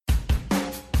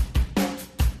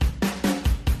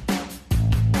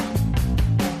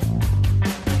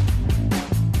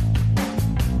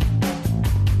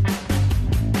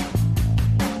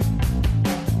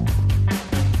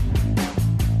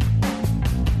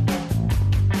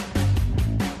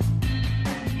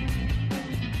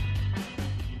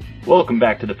Welcome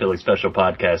back to the Philly Special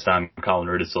Podcast. I'm Colin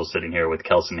Rudisill sitting here with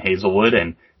Kelson Hazelwood.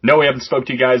 And no, we haven't spoke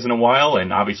to you guys in a while,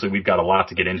 and obviously we've got a lot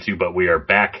to get into, but we are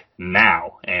back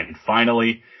now and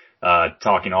finally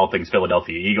talking all things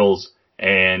Philadelphia Eagles.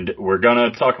 And we're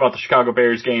going to talk about the Chicago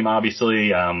Bears game,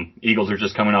 obviously. Eagles are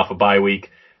just coming off a bye week.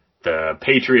 The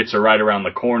Patriots are right around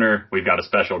the corner. We've got a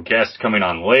special guest coming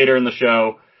on later in the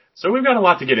show. So we've got a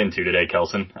lot to get into today,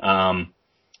 Kelson.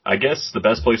 I guess the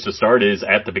best place to start is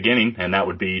at the beginning, and that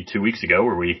would be 2 weeks ago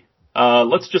where we,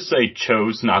 let's just say,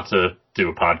 chose not to do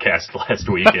a podcast last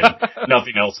week and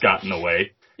nothing else got in the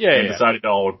way. And decided to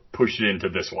all push it into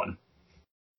this one.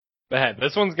 But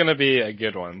this one's going to be a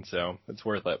good one, so it's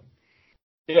worth it.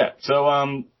 Yeah,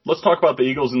 so let's talk about the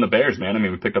Eagles and the Bears, man. I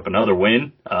mean, we picked up another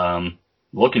win.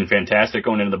 Looking fantastic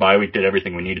going into the bye week, did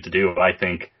everything we needed to do, I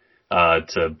think,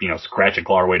 to, scratch and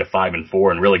claw our way to 5-4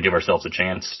 and really give ourselves a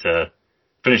chance to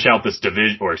finish out this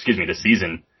this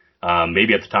season,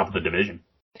 maybe at the top of the division.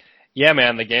 Yeah,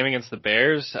 man, the game against the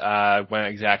Bears went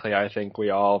exactly how I think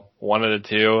we all wanted it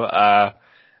to.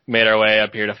 Made our way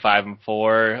up here to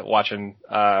 5-4. Watching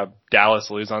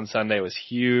Dallas lose on Sunday was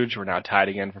huge. We're now tied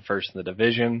again for first in the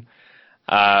division.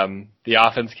 The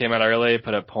offense came out early,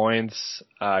 put up points,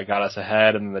 got us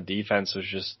ahead, and the defense was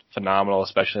just phenomenal,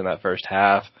 especially in that first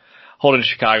half. Holding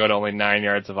Chicago to only 9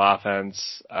 yards of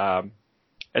offense.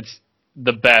 It's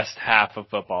the best half of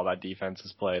football that defense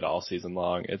has played all season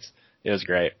long. It was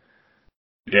great.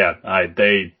 Yeah, I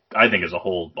think as a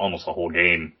whole, almost the whole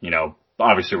game,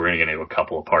 obviously we're going to get into a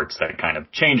couple of parts that kind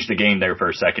of changed the game there for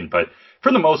a second, but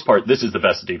for the most part, this is the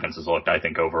best the defense has looked, I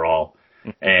think, overall.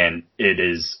 And it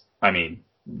is,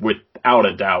 without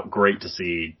a doubt, great to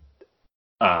see,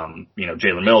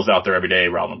 Jalen Mills out there every day,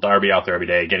 Ronald Darby out there every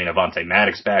day. Getting Avonte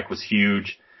Maddox back was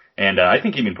huge. And I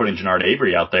think even putting Jannard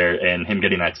Avery out there and him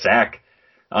getting that sack,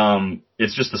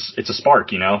 it's a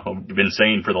spark, We've been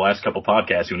saying for the last couple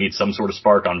podcasts, we need some sort of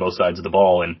spark on both sides of the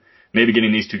ball, and maybe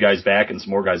getting these two guys back and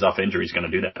some more guys off injury is going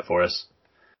to do that for us.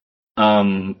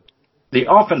 The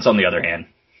offense, on the other hand,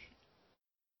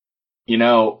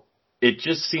 it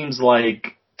just seems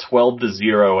like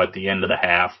 12-0 at the end of the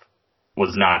half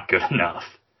was not good enough.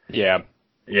 Yeah.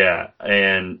 Yeah,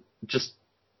 and just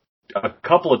a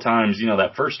couple of times,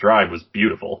 that first drive was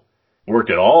beautiful.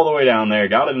 Worked it all the way down there,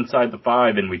 got it inside the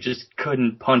 5, and we just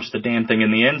couldn't punch the damn thing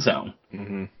in the end zone.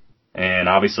 Mm-hmm. And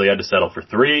obviously had to settle for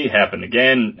 3, happened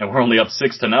again, and we're only up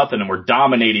 6-0, and we're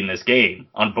dominating this game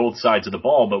on both sides of the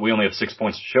ball, but we only have 6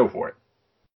 points to show for it.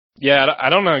 Yeah, I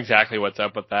don't know exactly what's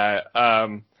up with that.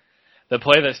 The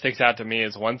play that sticks out to me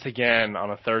is once again on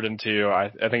a 3rd and 2, I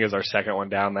think it was our second one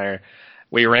down there.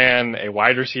 We ran a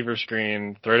wide receiver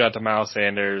screen, threw it out to Miles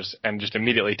Sanders, and just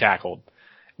immediately tackled.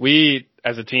 We,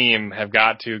 as a team, have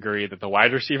got to agree that the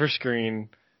wide receiver screen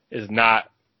is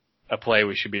not a play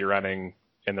we should be running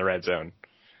in the red zone.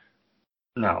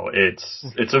 No, it's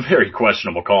a very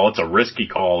questionable call. It's a risky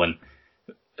call,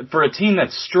 and for a team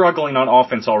that's struggling on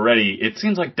offense already, it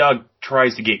seems like Doug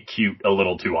tries to get cute a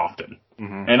little too often.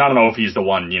 Mm-hmm. And I don't know if he's the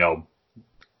one,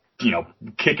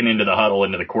 kicking into the huddle,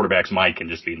 into the quarterback's mic and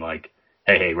just being like,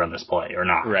 hey, run this play, or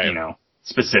not, right.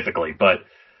 Specifically. But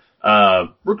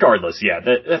regardless, yeah,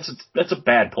 that's a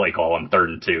bad play call on 3rd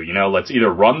and 2. Let's either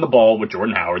run the ball with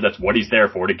Jordan Howard, that's what he's there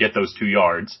for, to get those 2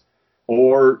 yards,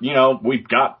 or, we've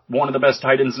got one of the best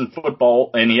tight ends in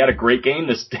football, and he had a great game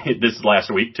this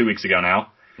last week, 2 weeks ago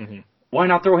now. Mm-hmm. Why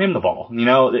not throw him the ball?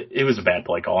 It was a bad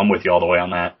play call. I'm with you all the way on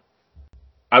that.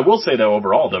 I will say, though,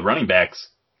 overall, the running backs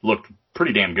looked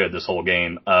pretty damn good this whole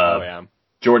game. Yeah.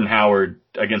 Jordan Howard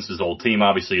against his old team,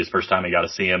 obviously his first time he got to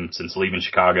see him since leaving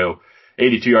Chicago.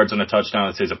 82 yards on a touchdown.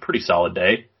 I'd say is a pretty solid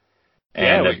day.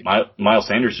 And Miles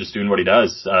Sanders just doing what he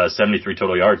does, 73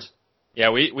 total yards.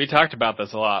 Yeah, we talked about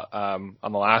this a lot on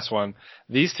the last one.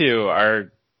 These two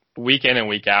are week in and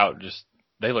week out,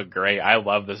 they look great. I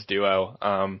love this duo.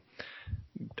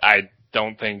 I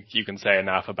don't think you can say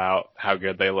enough about how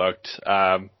good they looked,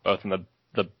 both in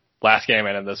the last game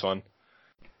and in this one.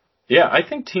 Yeah, I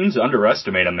think teams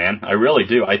underestimate him, man. I really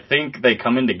do. I think they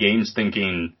come into games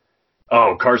thinking,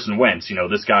 oh, Carson Wentz,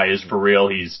 this guy is for real.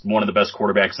 He's one of the best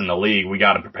quarterbacks in the league. We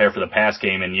got to prepare for the pass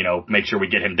game and, make sure we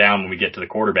get him down when we get to the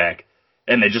quarterback.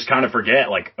 And they just kind of forget,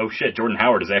 like, oh shit, Jordan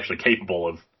Howard is actually capable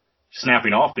of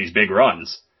snapping off these big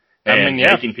runs and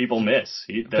making people miss.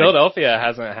 Philadelphia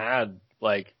hasn't had,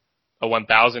 like, a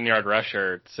 1,000-yard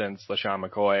rusher since LaShawn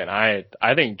McCoy, and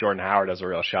I think Jordan Howard has a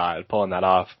real shot at pulling that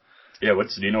off. Yeah,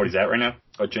 do you know what he's at right now?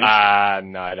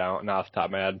 No, I don't. Not off the top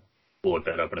of my head. We'll look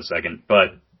that up in a second.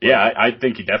 But, yeah, I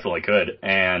think he definitely could.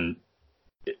 And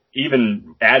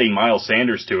even adding Miles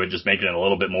Sanders to it, just making it a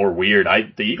little bit more weird.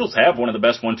 The Eagles have one of the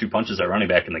best 1-2 punches at running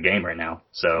back in the game right now.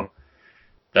 So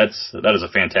that is a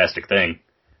fantastic thing.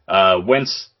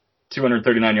 Wentz,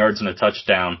 239 yards and a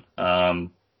touchdown.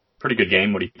 Pretty good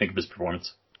game. What do you think of his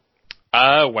performance?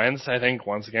 Wentz, I think,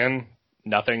 once again,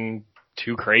 nothing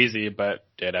too crazy, but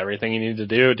did everything he needed to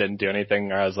do. Didn't do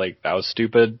anything I was like, that was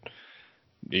stupid.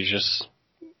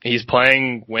 He's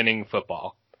playing winning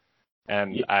football.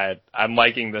 And yeah. I'm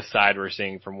liking the side we're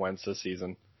seeing from Wentz this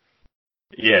season.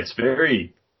 Yeah, it's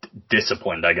very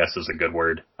disciplined, I guess is a good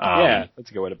word. Yeah, that's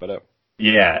a good way to put it.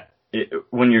 Yeah,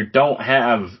 when you don't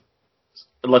have,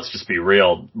 let's just be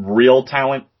real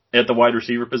talent at the wide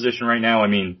receiver position right now, I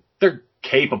mean, they're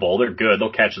capable, they're good,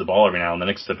 they'll catch the ball every now and then,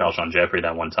 except Alshon Jeffrey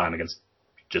that one time against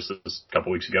just a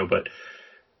couple weeks ago. But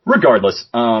regardless,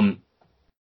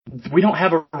 we don't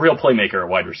have a real playmaker at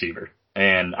wide receiver.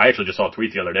 And I actually just saw a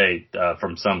tweet the other day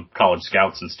from some college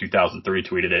scout since 2003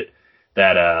 tweeted it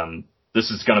that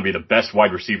this is going to be the best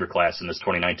wide receiver class in this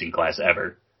 2019 class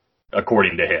ever,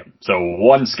 according to him. So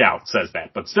one scout says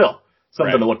that, but still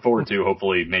something to look forward to.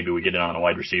 Hopefully, maybe we get in on a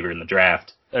wide receiver in the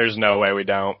draft. There's no way we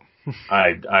don't.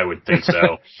 I would think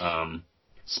so.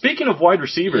 Speaking of wide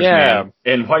receivers, man,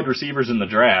 and wide receivers in the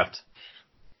draft,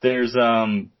 there's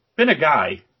been a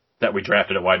guy that we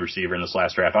drafted at wide receiver in this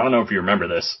last draft. I don't know if you remember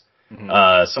this.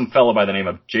 Mm-hmm. Some fellow by the name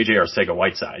of J.J.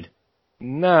 Arcega-Whiteside.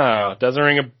 No, doesn't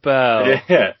ring a bell.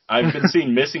 Yeah, I've been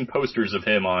seeing missing posters of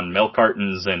him on milk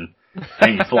cartons and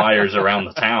hanging flyers around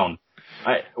the town.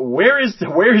 Where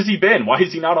has he been? Why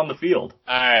is he not on the field?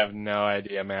 I have no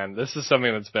idea, man. This is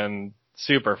something that's been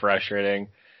super frustrating.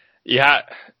 Yeah,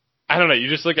 I don't know. You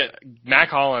just look at Mac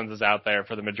Hollins is out there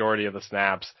for the majority of the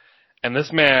snaps, and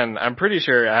this man, I'm pretty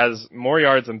sure, has more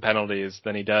yards and penalties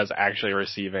than he does actually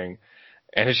receiving.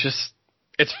 And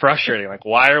it's frustrating. Like,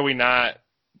 why are we not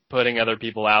putting other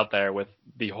people out there with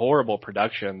the horrible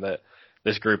production that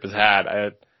this group has had?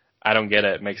 I don't get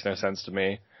it. It makes no sense to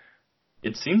me.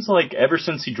 It seems like ever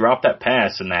since he dropped that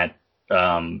pass in that,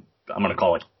 I'm going to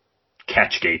call it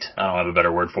catchgate. I don't have a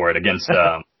better word for it, against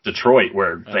Detroit,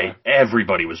 where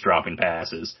everybody was dropping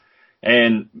passes.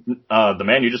 And the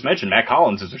man you just mentioned, Mac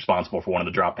Hollins, is responsible for one of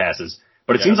the drop passes.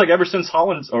 But it seems like ever since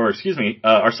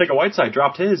Arcega-Whiteside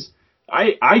dropped his,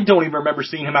 I don't even remember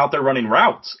seeing him out there running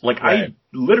routes. Like, I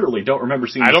literally don't remember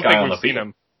seeing this guy on the field. Seen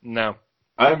him. No.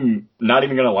 I'm not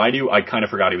even going to lie to you. I kind of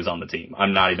forgot he was on the team.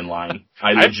 I'm not even lying.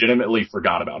 I legitimately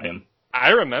forgot about him. I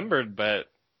remembered, but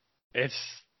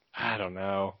I don't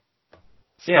know.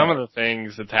 Some of the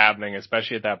things that's happening,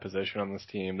 especially at that position on this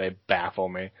team, they baffle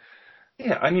me.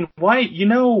 Yeah, I mean, why? You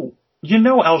know,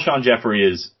 Alshon Jeffrey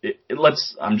is,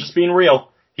 I'm just being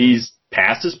real. He's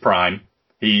past his prime.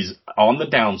 He's on the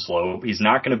downslope. He's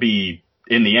not going to be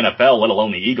in the NFL, let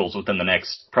alone the Eagles, within the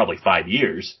next probably 5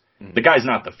 years. Mm-hmm. The guy's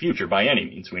not the future by any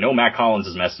means. We know Mac Hollins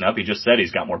is messing up. He just said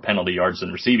he's got more penalty yards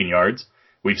than receiving yards.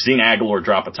 We've seen Aguilar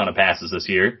drop a ton of passes this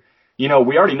year. You know,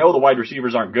 we already know the wide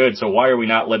receivers aren't good, so why are we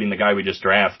not letting the guy we just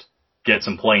draft get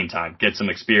some playing time, get some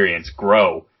experience,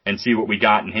 grow, and see what we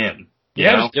got in him?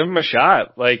 Just give him a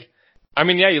shot. Like, I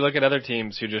mean, you look at other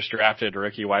teams who just drafted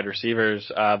rookie wide receivers.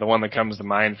 The one that comes to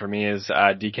mind for me is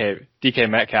DK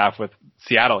Metcalf with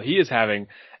Seattle. He is having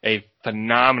a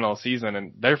phenomenal season,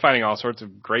 and they're finding all sorts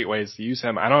of great ways to use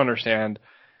him. I don't understand.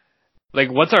 Like,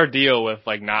 what's our deal with,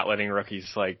 like, not letting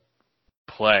rookies, like,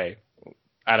 play?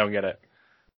 I don't get it.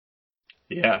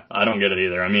 Yeah, I don't get it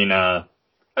either. I mean,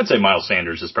 I'd say Miles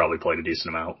Sanders has probably played a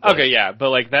decent amount. Okay, yeah, but,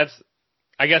 like,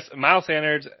 I guess Miles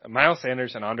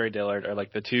Sanders and Andre Dillard are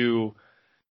like the two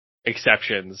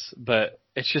exceptions, but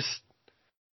it's just,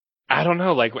 I don't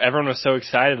know, like everyone was so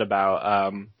excited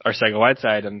about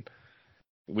Arcega-Whiteside, and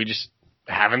we just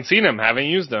haven't seen him, haven't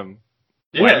used him.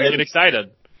 Why did we get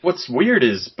excited? What's weird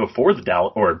is before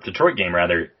the Detroit game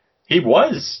rather, he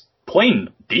was playing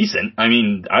decent. I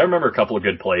mean, I remember a couple of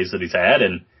good plays that he's had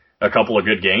and a couple of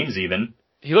good games even.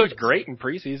 He looked great in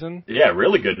preseason. Yeah,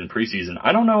 really good in preseason.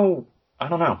 I don't know.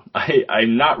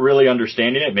 I'm not really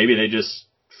understanding it. Maybe they just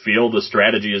feel the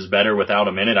strategy is better without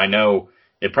him in it. I know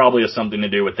it probably has something to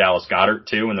do with Dallas Goedert,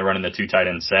 too, when they're running the two tight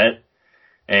end set.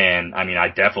 And, I mean, I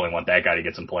definitely want that guy to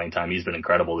get some playing time. He's been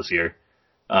incredible this year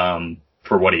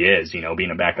for what he is, you know, being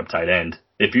a backup tight end.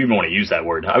 If you even want to use that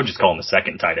word, I would just call him a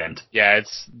second tight end. Yeah,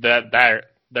 it's they're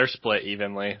split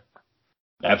evenly.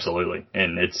 Absolutely.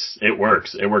 And it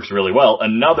works. It works really well.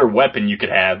 Another weapon you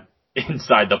could have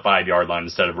inside the 5-yard line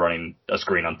instead of running a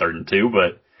screen on 3rd and 2,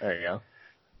 but there you go.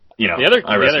 You know,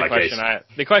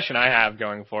 the question I have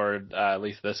going forward, at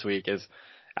least this week, is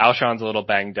Alshon's a little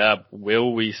banged up.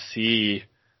 Will we see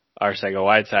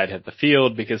Arcega-Whiteside hit the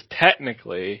field? Because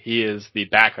technically he is the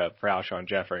backup for Alshon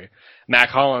Jeffrey. Mac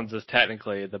Hollins is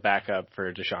technically the backup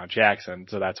for Deshaun Jackson,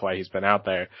 so that's why he's been out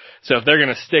there. So if they're going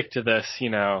to stick to this, you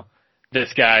know,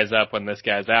 this guy's up when this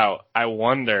guy's out. I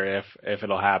wonder if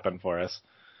it'll happen for us.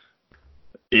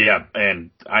 Yeah,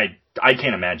 and I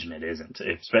can't imagine it isn't.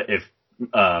 If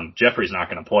Jeffrey's not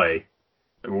going to play,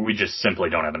 we just simply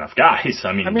don't have enough guys.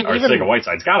 I mean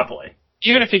Arcega-Whiteside's got to play.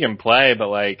 Even if he can play, but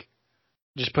like,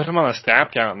 just put him on a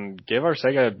snap count and give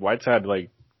Arcega-Whiteside like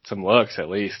some looks at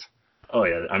least. Oh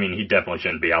yeah, I mean he definitely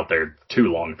shouldn't be out there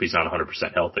too long if he's not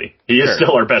 100% healthy. He is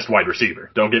still our best wide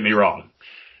receiver. Don't get me wrong.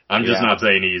 I'm just not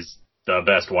saying he's the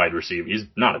best wide receiver. He's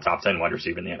not a top 10 wide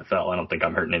receiver in the NFL. I don't think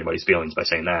I'm hurting anybody's feelings by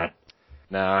saying that.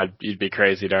 No, you'd be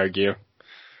crazy to argue.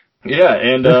 Yeah,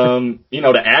 and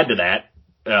to add to that,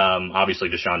 obviously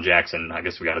Deshaun Jackson. I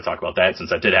guess we got to talk about that since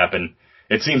that did happen.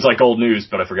 It seems like old news,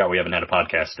 but I forgot we haven't had a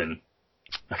podcast in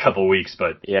a couple of weeks.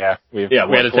 But we had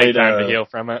to take time to heal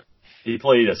from it. He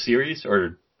played a series,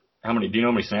 or how many? Do you know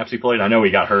how many snaps he played? I know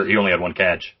he got hurt. He only had one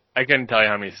catch. I couldn't tell you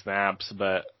how many snaps,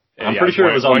 but I'm pretty sure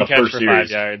it was on the first series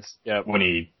 5 yards. Yep. When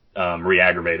he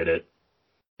re-aggravated it.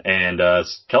 And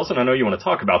Kelson, I know you want to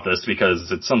talk about this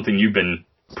because it's something you've been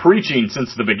preaching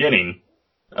since the beginning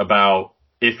about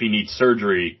if he needs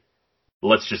surgery,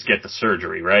 let's just get the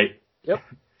surgery, right? Yep.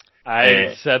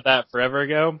 I said that forever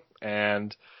ago,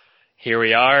 and here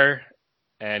we are,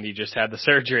 and he just had the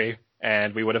surgery,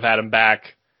 and we would have had him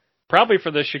back probably for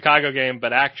the Chicago game,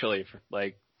 but actually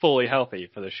fully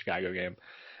healthy for the Chicago game.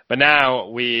 But now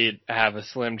we have a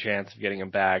slim chance of getting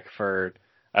him back for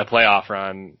a playoff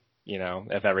run,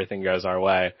 if everything goes our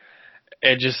way.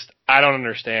 I don't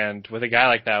understand. With a guy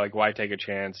like that, why take a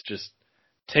chance? Just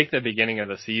take the beginning of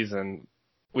the season.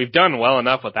 We've done well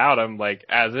enough without him,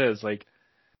 as is.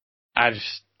 I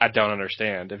don't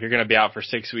understand. If you're going to be out for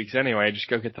 6 weeks anyway, just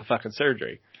go get the fucking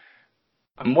surgery.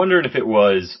 I'm wondering if it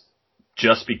was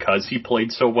just because he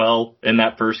played so well in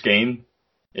that first game,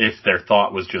 if their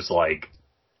thought was just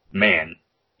man,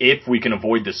 if we can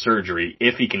avoid the surgery,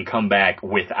 if he can come back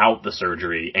without the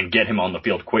surgery and get him on the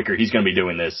field quicker, he's going to be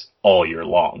doing this all year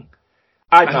long.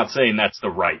 I'm not saying that's the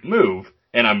right move,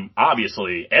 and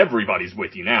obviously everybody's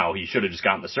with you now. He should have just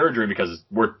gotten the surgery because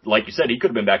like you said, he could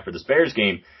have been back for this Bears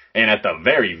game, and at the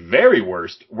very, very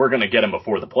worst, we're going to get him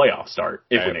before the playoffs start,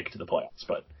 if we make it to the playoffs.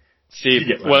 But see,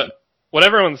 what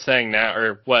everyone's saying now,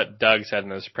 or what Doug said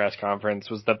in his press conference,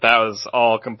 was that was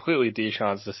all completely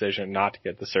Deshaun's decision not to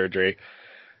get the surgery.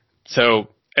 So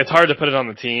it's hard to put it on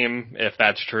the team if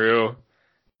that's true.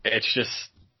 It's just,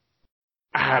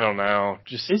 I don't know.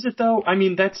 Is it though? I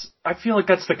mean, I feel like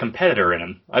that's the competitor in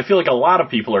him. I feel like a lot of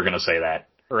people are going to say that.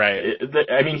 Right.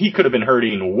 I mean, he could have been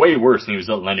hurting way worse than he was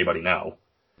letting anybody know.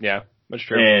 Yeah, that's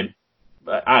true. And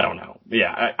I don't know.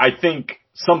 Yeah, I think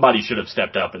somebody should have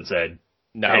stepped up and said,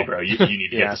 no. Hey bro, you need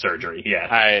to get the surgery.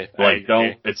 Yeah.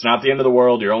 It's not the end of the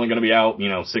world. You're only going to be out,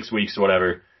 6 weeks or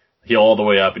whatever. Heal all the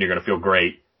way up and you're going to feel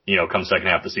great, come second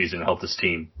half of the season and help this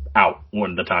team out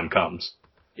when the time comes.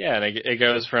 Yeah, and it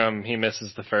goes from he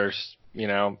misses the first,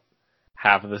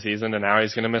 half of the season and now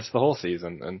he's going to miss the whole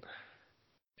season. And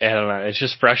I don't know. It's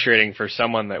just frustrating for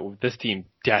someone that this team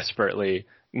desperately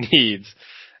needs.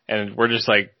 And we're just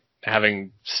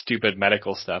having stupid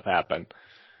medical stuff happen.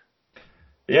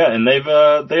 Yeah, and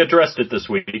they addressed it this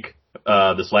week,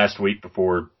 this last week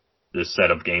before this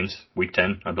set of games, week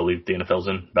 10, I believe the NFL's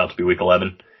in, about to be week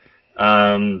 11.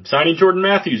 Signing Jordan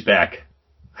Matthews back.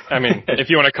 I mean, if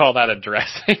you want to call that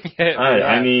addressing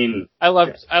it. I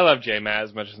love J-Matt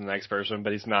as much as the next person,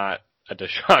 but he's not a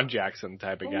Deshaun Jackson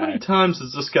type of guy. How many times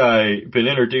has this guy been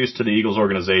introduced to the Eagles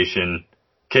organization,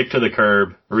 kicked to the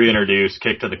curb, reintroduced,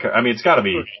 kicked to the curb? I mean, it's got to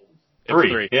be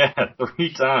three. Yeah,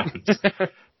 3 times.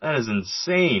 That is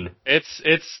insane.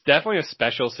 It's definitely a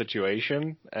special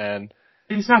situation, and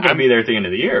he's not going to be there at the end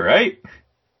of the year, right?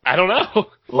 I don't know.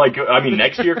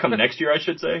 Next year, I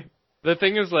should say. The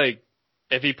thing is,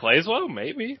 if he plays well,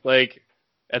 maybe.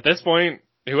 At this point,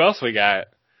 who else we got?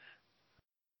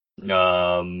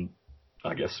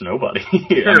 I guess nobody.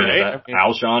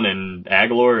 Alshon and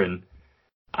Aguilar, and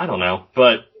I don't know,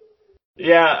 but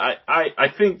yeah, I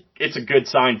think it's a good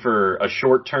sign for a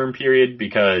short-term period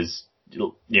because,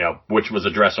 which was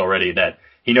addressed already, that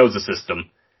he knows the system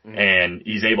and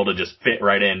he's able to just fit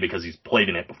right in because he's played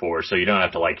in it before. So you don't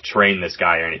have to train this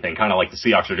guy or anything. Kind of like the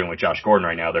Seahawks are doing with Josh Gordon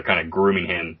right now. They're kind of grooming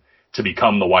him to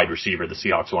become the wide receiver the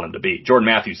Seahawks want him to be. Jordan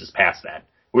Matthews is past that.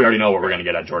 We already know what we're going to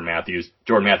get out of Jordan Matthews.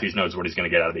 Jordan Matthews knows what he's going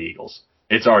to get out of the Eagles.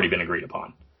 It's already been agreed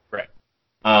upon. Right.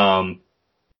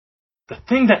 The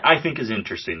thing that I think is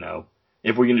interesting though,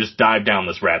 if we can just dive down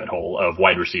this rabbit hole of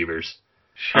wide receivers.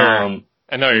 Sure.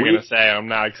 I know you're going to say I'm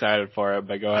not excited for it,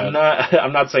 but go ahead.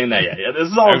 I'm not saying that yet. This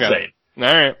is all I'm saying. All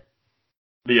right.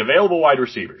 The available wide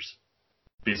receivers,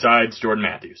 besides Jordan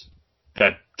Matthews,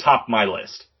 that top my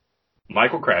list: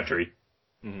 Michael Crabtree,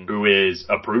 who is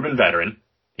a proven veteran.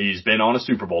 He's been on a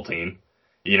Super Bowl team.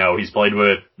 You know, he's played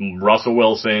with Russell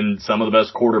Wilson, some of the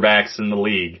best quarterbacks in the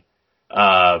league.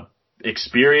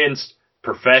 Experienced,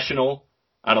 professional.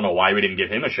 I don't know why we didn't give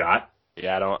him a shot.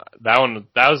 Yeah, that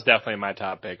was definitely my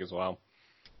top pick as well.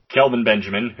 Kelvin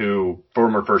Benjamin, who,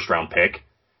 former first round pick.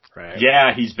 Right.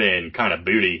 Yeah, he's been kind of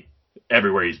booty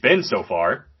everywhere he's been so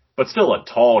far, but still a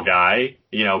tall guy,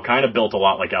 you know, kind of built a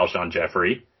lot like Alshon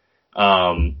Jeffrey.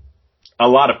 A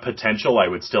lot of potential, I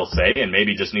would still say, and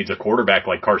maybe just needs a quarterback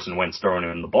like Carson Wentz throwing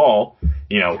him the ball.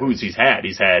 You know, who's he's had?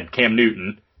 He's had Cam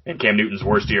Newton, and Cam Newton's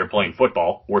worst year playing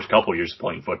football, worst couple years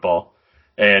playing football,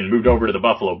 and moved over to the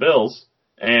Buffalo Bills,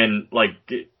 and like,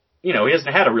 you know, he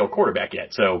hasn't had a real quarterback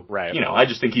yet. So, right. You know, I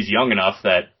just think he's young enough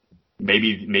that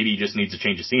maybe he just needs a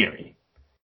change of scenery.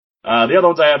 The other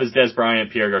ones I have is Des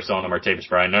Bryant, Pierre Garçon, and Martavis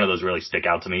Bryant. None of those really stick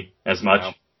out to me as much.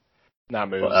 No. Not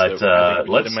moves. But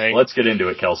let's get into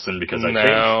it, Kelson, because I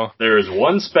think there is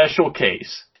one special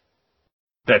case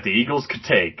that the Eagles could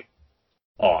take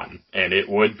on, and it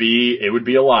would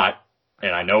be a lot,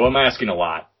 and I know I'm asking a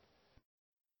lot,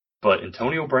 but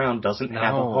Antonio Brown doesn't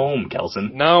have a home,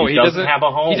 Kelson. No, he doesn't have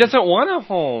a home. He doesn't want a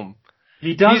home.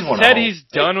 He does want a home. He said he's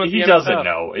done with the NFL. He doesn't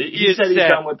know. He said he's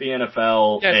done with the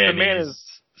NFL. Yes, and the man is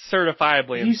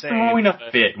certifiably insane. He's throwing a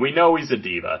fit. We know he's a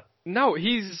diva. No,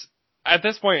 he's... At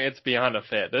this point, it's beyond a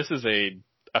fit. This is a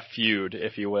feud,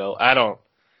 if you will. No,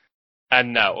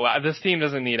 this team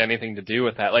doesn't need anything to do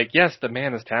with that. Like, yes, the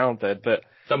man is talented, but...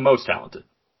 The most talented.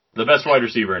 The best wide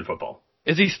receiver in football.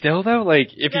 Is he still, though? Like,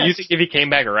 if you think if he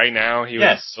came back right now, he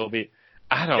would still be...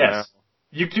 I don't know.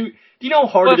 Do you know how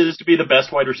hard it is to be the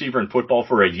best wide receiver in football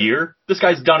for a year? This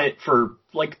guy's done it for,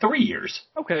 like, 3 years.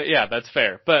 Okay, yeah, that's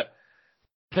fair. But...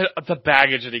 The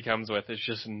baggage that he comes with is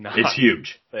just not... It's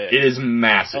huge. Big. It is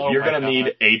massive. Oh, You're going to need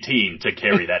a team to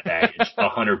carry that baggage,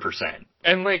 100%.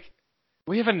 And, like,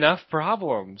 we have enough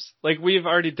problems. Like, we've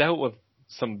already dealt with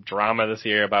some drama this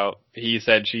year about he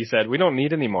said, she said. We don't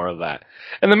need any more of that.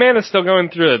 And the man is still going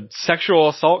through a sexual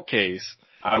assault case.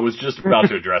 I was just about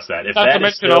to address that. If not that to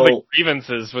mention all the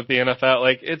grievances with the NFL.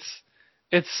 Like, it's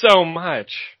so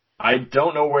much. I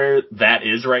don't know where that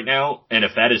is right now, and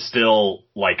if that is still,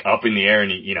 like, up in the air,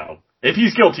 and, you know, if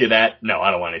he's guilty of that, no, I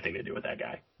don't want anything to do with that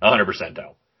guy. 100%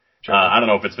 don't. Sure. I don't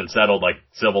know if it's been settled, like,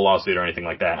 civil lawsuit or anything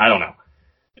like that. I don't know.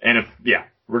 And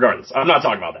regardless, I'm not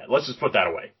talking about that. Let's just put that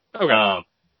away. Okay.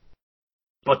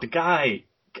 But the guy,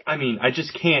 I mean, I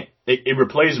just can't, it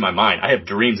replays in my mind. I have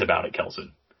dreams about it,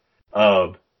 Kelson,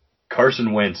 of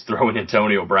Carson Wentz throwing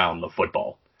Antonio Brown the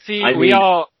football. See,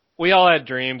 we all had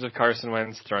dreams of Carson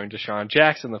Wentz throwing Deshaun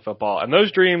Jackson the football, and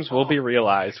those dreams will be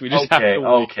realized. We just have to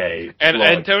wait. Okay. And look,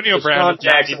 Antonio Brown, Deshaun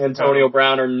Jackson and Antonio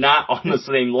Brown are not on the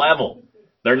same level.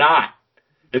 They're not.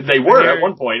 If they were at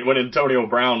one point when Antonio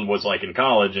Brown was like in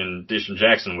college and Deshaun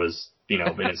Jackson was, you know,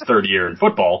 in his third year in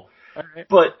football. Right.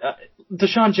 But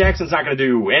Deshaun Jackson's not going to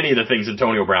do any of the things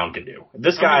Antonio Brown can do.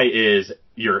 This guy is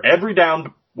your every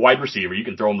down wide receiver. You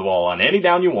can throw him the ball on any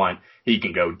down you want. He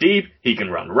can go deep. He can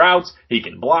run routes. He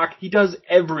can block. He does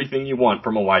everything you want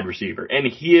from a wide receiver. And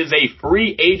he is a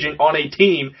free agent on a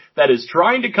team that is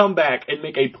trying to come back and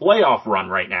make a playoff run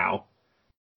right now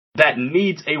that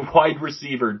needs a wide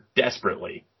receiver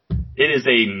desperately. It is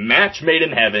a match made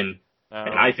in heaven,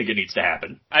 and I think it needs to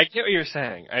happen. I get what you're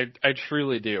saying. I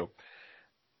truly do.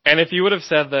 And if you would have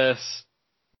said this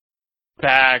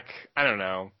back, I don't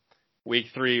know, week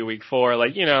 3, week 4,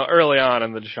 like, you know, early on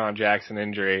in the Deshaun Jackson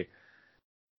injury,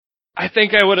 I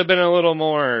think I would have been a little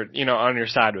more, you know, on your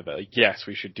side with it. Like, yes,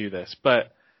 we should do this.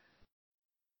 But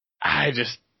I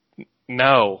just,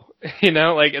 no. You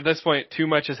know, like, at this point, too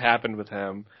much has happened with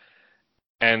him.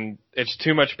 And it's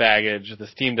too much baggage.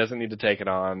 This team doesn't need to take it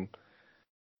on.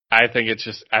 I think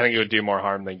it would do more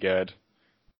harm than good.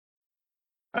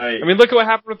 I mean, look at what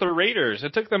happened with the Raiders.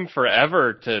 It took them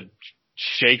forever to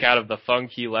shake out of the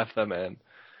funk he left them in.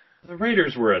 The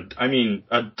Raiders were a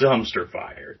dumpster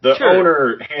fire. The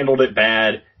owner handled it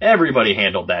bad. Everybody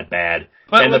handled that bad.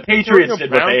 But and the Patriots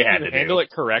did what they had to handle it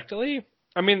correctly.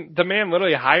 I mean, the man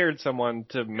literally hired someone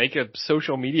to make a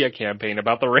social media campaign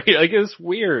about the Raiders. Like, it's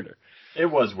weird. It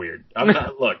was weird.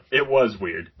 It was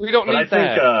weird. We don't need that.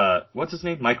 I think, what's his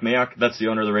name? Mike Mayock? That's the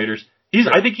owner of the Raiders.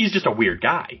 I think he's just a weird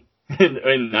guy.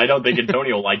 and I don't think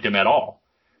Antonio liked him at all.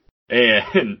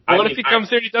 And what if he comes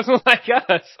here and he doesn't like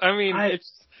us? I mean,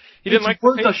 he didn't like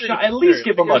worth a shot. At least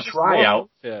give him a tryout.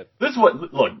 This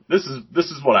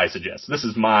is what I suggest. This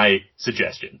is my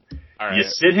suggestion. All right. You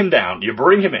sit him down. You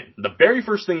bring him in. The very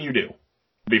first thing you do,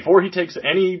 before he takes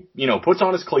any, puts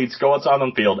on his cleats, goes outside on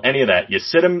the field, any of that, you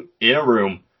sit him in a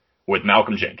room with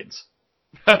Malcolm Jenkins.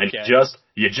 Okay. And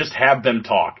you just have them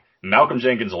talk. Malcolm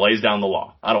Jenkins lays down the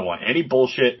law. I don't want any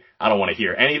bullshit. I don't want to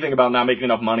hear anything about not making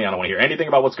enough money. I don't want to hear anything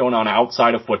about what's going on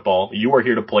outside of football. You are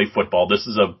here to play football. This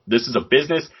is a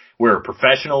business. We're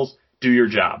professionals. Do your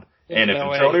job. And if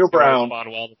Antonio Brown,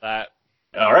 well to that.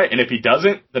 All right, and if he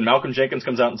doesn't, then Malcolm Jenkins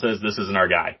comes out and says, this isn't our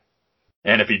guy.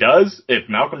 And if he does, if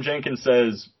Malcolm Jenkins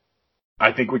says,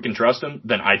 I think we can trust him,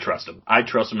 then I trust him. I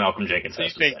trust what Malcolm Jenkins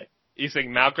has to say. You think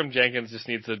Malcolm Jenkins just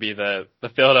needs to be the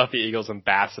Philadelphia Eagles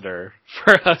ambassador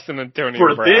for us and Antonio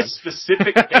Brown? For this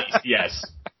specific case, yes.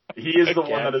 He is the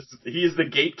one he is the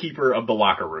gatekeeper of the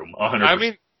locker room, 100%. I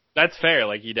mean, that's fair.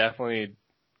 Like, he definitely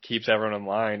keeps everyone in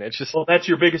line. It's just. Well, that's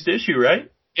your biggest issue, right?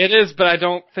 It is, but I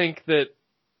don't think that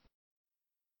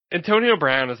Antonio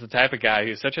Brown is the type of guy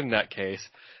who's such a nutcase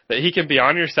that he can be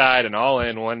on your side and all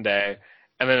in one day,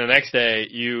 and then the next day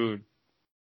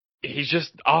he's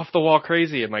just off the wall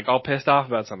crazy and like all pissed off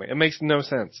about something. It makes no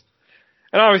sense.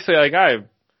 And obviously, like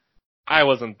I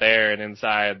wasn't there and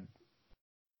inside,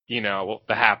 the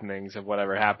happenings of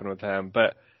whatever happened with him,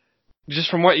 but just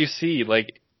from what you see,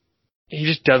 like he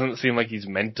just doesn't seem like he's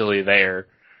mentally there.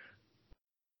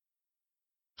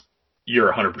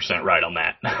 You're 100% right on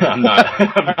that. I'm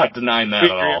not denying that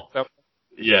at all.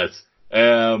 Yes.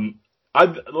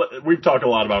 We've talked a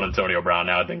lot about Antonio Brown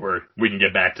now. I think we can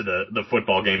get back to the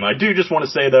football game. I do just want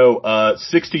to say though,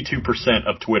 62%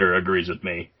 of Twitter agrees with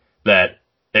me that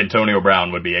Antonio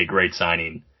Brown would be a great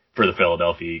signing for the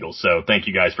Philadelphia Eagles. So thank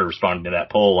you guys for responding to that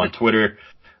poll on Twitter.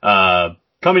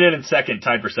 Coming in second,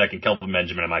 tied for second, Kelvin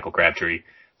Benjamin and Michael Crabtree.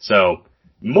 So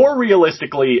more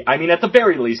realistically, I mean, at the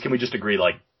very least, can we just agree,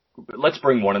 like, let's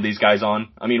bring one of these guys on?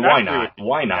 I mean, why not?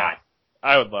 Why not?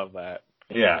 I would love that.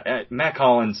 Yeah, Matt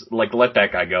Collins, like, let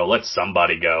that guy go. Let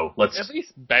somebody go. Let's at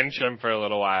least bench him for a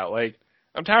little while. Like,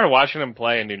 I'm tired of watching him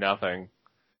play and do nothing.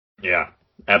 Yeah,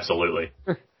 absolutely.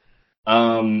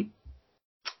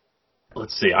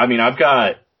 Let's see. I mean, I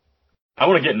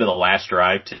want to get into the last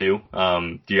drive too.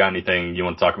 Do you got anything you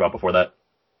want to talk about before that?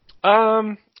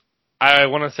 I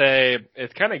want to say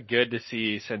it's kind of good to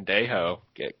see Sendejo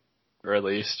get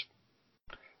released.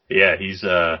 Yeah, he's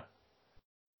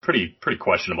pretty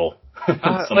questionable.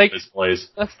 Some of his plays.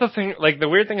 That's the thing. Like, the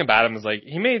weird thing about him is, like,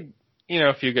 he made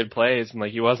a few good plays, and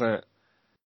like he wasn't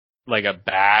like a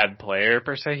bad player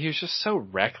per se. He was just so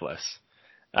reckless.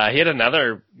 He had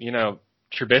another,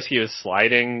 Trubisky was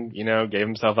sliding, gave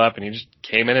himself up, and he just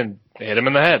came in and hit him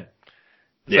in the head.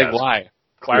 It's like, why?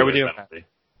 Why are we doing that?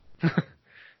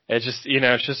 It's just,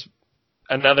 it's just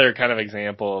another kind of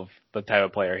example of the type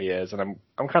of player he is, and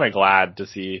I'm kind of glad to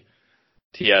see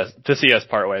us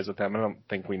part ways with him. I don't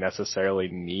think we necessarily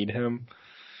need him.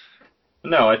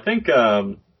 No, I think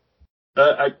one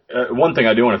thing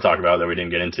I do want to talk about that we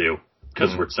didn't get into,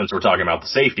 because since we're talking about the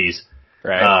safeties,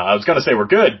 right? I was going to say we're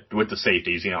good with the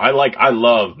safeties. I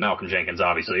love Malcolm Jenkins,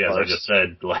 obviously, as I just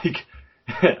said. Like,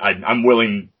 I'm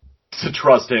willing to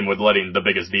trust him with letting the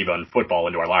biggest diva in football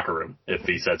into our locker room if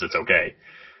he says it's okay.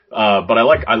 But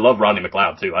I love Rodney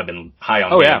McLeod too. I've been high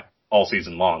on him all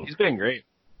season long. He's been great.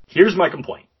 Here's my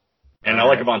complaint. And I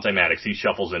like Avonte Maddox. He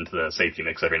shuffles into the safety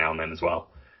mix every now and then as well.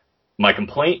 My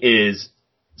complaint is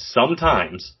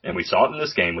sometimes, and we saw it in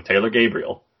this game with Taylor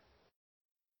Gabriel,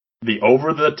 the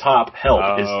over-the-top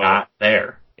help is not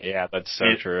there. Yeah, that's so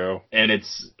true. And I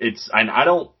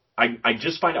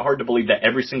just find it hard to believe that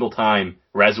every single time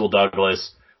Rasul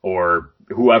Douglas or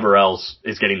whoever else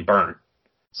is getting burnt.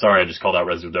 Sorry, I just called out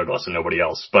Rasul Douglas and nobody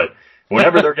else. But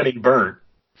whenever they're getting burnt,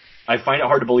 I find it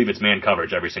hard to believe it's man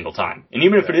coverage every single time. And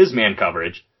even if it is man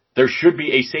coverage, there should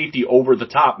be a safety over the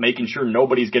top making sure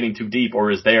nobody's getting too deep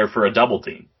or is there for a double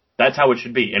team. That's how it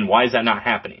should be. And why is that not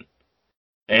happening?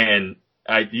 And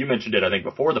you mentioned it, I think,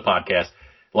 before the podcast.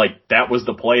 Like, that was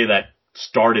the play that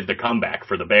started the comeback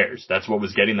for the Bears. That's what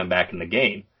was getting them back in the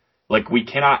game. Like, we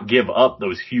cannot give up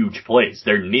those huge plays.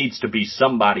 There needs to be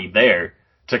somebody there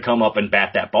to come up and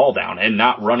bat that ball down and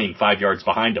not running 5 yards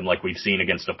behind him like we've seen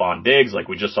against Stephon Diggs, like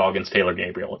we just saw against Taylor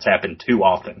Gabriel. It's happened too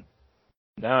often.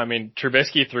 No, I mean,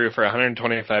 Trubisky threw for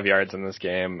 125 yards in this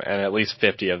game, and at least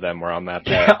 50 of them were on that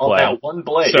play. On that one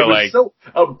play. So, it was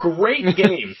a great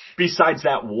game besides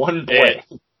that one play.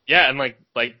 And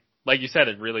like you said,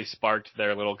 it really sparked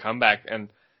their little comeback, and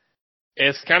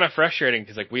it's kind of frustrating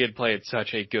because like we had played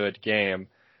such a good game,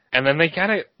 and then they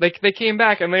kind of they came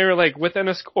back and they were like within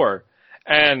a score.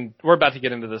 And we're about to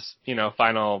get into this,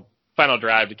 final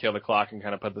drive to kill the clock and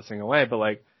kind of put this thing away. But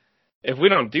like, if we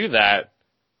don't do that,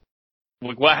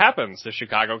 like, what happens? Does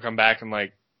Chicago come back and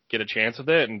like get a chance with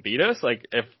it and beat us? Like,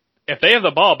 if they have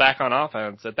the ball back on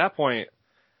offense at that point,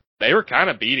 they were kind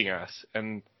of beating us.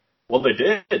 And well, they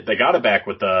did. They got it back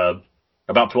with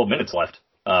about 12 minutes left.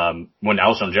 When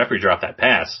Alshon Jeffrey dropped that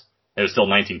pass, It was still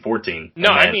 19-14. No,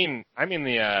 I mean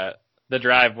the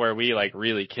drive where we like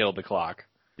really killed the clock.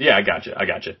 Yeah, I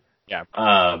gotcha. Yeah.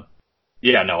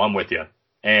 Yeah, no, I'm with you.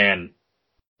 And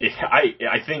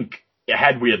I think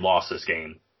had we had lost this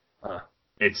game,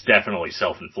 it's definitely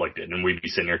self-inflicted, and we'd be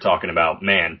sitting here talking about,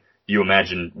 man, you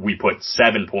imagine we put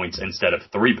 7 points instead of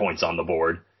 3 points on the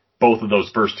board, both of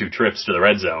those first 2 trips to the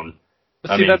red zone.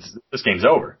 This game's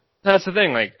over. That's the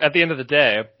thing. Like, at the end of the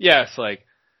day, yes, like,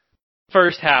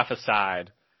 first half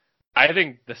aside, I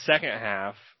think the second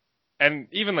half, and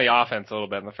even the offense a little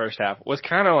bit in the first half, was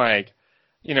kind of like,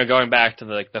 going back to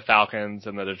the Falcons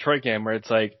and the Detroit game where it's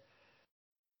like,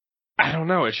 I don't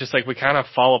know, it's just like we kind of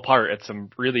fall apart at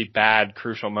some really bad,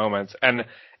 crucial moments. And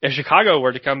if Chicago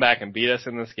were to come back and beat us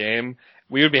in this game,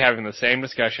 we would be having the same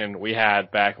discussion we had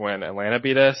back when Atlanta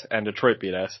beat us and Detroit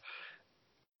beat us.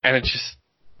 And it's just,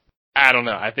 I don't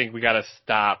know. I think we got to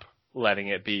stop letting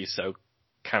it be so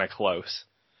kind of close.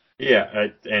 Yeah,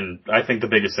 and I think the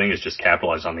biggest thing is just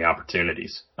capitalize on the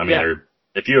opportunities. I mean,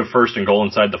 if you have 1st and goal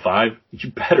inside the 5,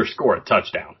 you better score a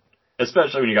touchdown.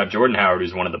 Especially when you got Jordan Howard,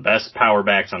 who's one of the best power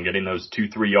backs on getting those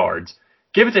 2-3 yards.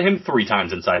 Give it to him 3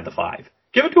 times inside the 5.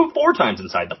 Give it to him 4 times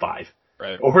inside the 5.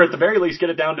 Right. Or at the very least, get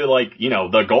it down to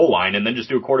the goal line and then just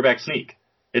do a quarterback sneak.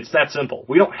 It's that simple.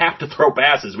 We don't have to throw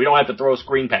passes. We don't have to throw a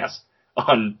screen pass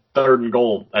on 3rd and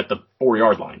goal at the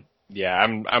 4-yard line. Yeah,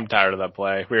 I'm tired of that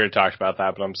play. We already talked about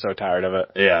that, but I'm so tired of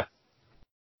it. Yeah.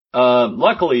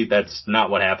 Luckily, that's not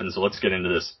what happened, so let's get into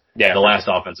this. Yeah, the last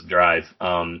offensive drive.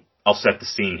 I'll set the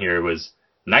scene here. It was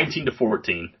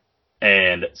 19-14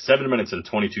 and 7 minutes and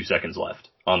 22 seconds left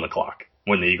on the clock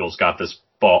when the Eagles got the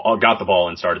ball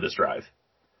and started this drive.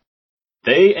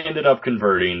 They ended up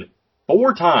converting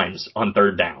 4 times on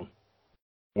 3rd down.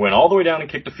 Went all the way down and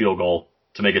kicked a field goal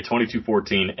to make it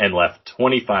 22-14 and left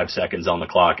 25 seconds on the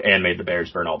clock and made the Bears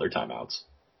burn all their timeouts.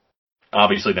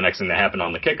 Obviously, the next thing that happened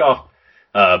on the kickoff,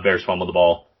 Bears fumbled the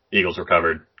ball, Eagles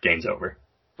recovered, game's over.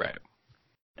 Right.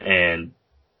 And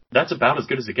that's about as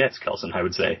good as it gets, Kelson, I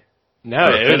would say. No,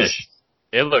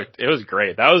 it was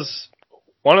great. That was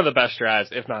one of the best drives,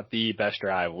 if not the best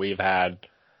drive we've had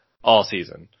all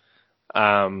season.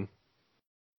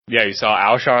 Yeah, you saw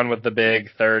Alshon with the big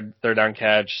third down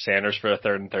catch, Sanders for a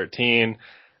 3rd and 13,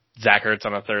 Zach Ertz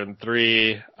on a 3rd and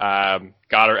 3,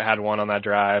 Goddard had one on that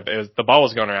drive. The ball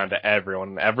was going around to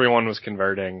everyone. Everyone was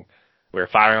converting. We were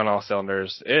firing on all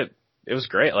cylinders. It was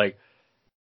great. Like,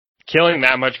 killing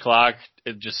that much clock,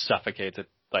 it just suffocates it.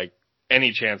 Like,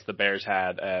 any chance the Bears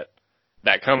had at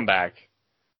that comeback.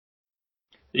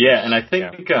 Yeah, and I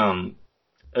think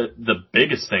the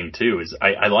biggest thing, too, is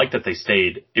I like that they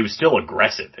stayed. It was still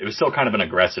aggressive. It was still kind of an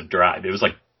aggressive drive. It was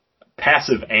like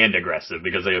passive and aggressive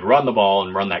because they would run the ball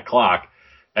and run that clock,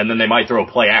 and then they might throw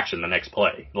a play action the next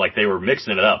play. Like, they were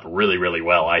mixing it up really, really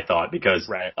well, I thought,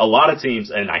 because a lot of teams,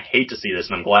 and I hate to see this,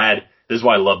 and I'm glad, this is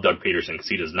why I love Doug Peterson, because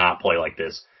he does not play like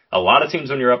this. A lot of teams,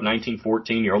 when you're up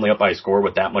 19-14, you're only up by a score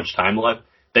with that much time left,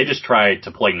 they just try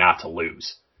to play not to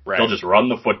lose. Right. They'll just run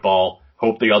the football,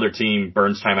 hope the other team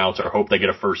burns timeouts, or hope they get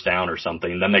a 1st down or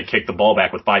something, and then they kick the ball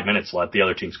back with 5 minutes left, the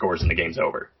other team scores, and the game's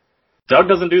over. Doug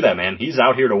doesn't do that, man. He's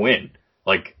out here to win.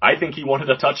 Like, I think he wanted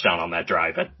a touchdown on that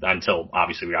drive until,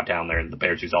 obviously, we got down there and the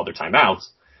Bears used all their timeouts.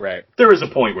 Right. There is a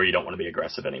point where you don't want to be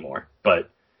aggressive anymore. But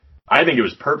I think it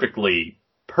was perfectly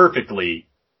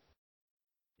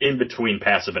in between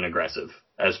passive and aggressive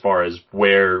as far as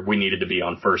where we needed to be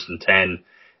on 1st and 10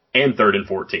 and 3rd and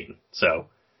 14. So,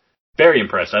 very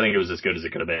impressed. I think it was as good as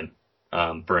it could have been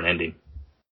for an ending.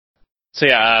 So,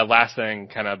 yeah, last thing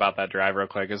kind of about that drive real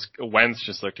quick is Wentz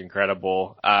just looked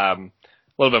incredible. A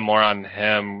little bit more on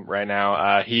him right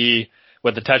now. He,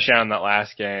 with the touchdown in that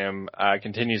last game,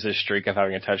 continues his streak of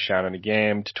having a touchdown in a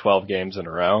game to 12 games in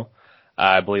a row.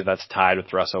 I believe that's tied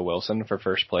with Russell Wilson for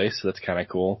 1st place, so that's kind of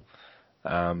cool.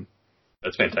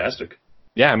 That's fantastic.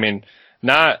 Yeah, I mean,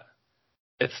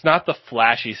 it's not the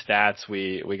flashy stats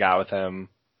we got with him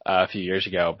a few years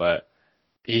ago, but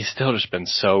he's still just been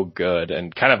so good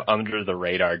and kind of under the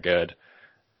radar good.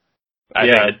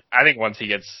 I think once he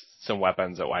gets some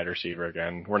weapons at wide receiver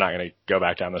again, we're not going to go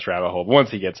back down this rabbit hole. But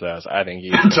once he gets those, I think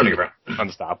he's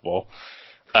unstoppable.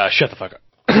 Shut the fuck up.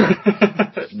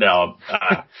 No,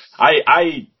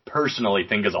 I personally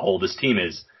think as a whole, this team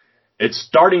it's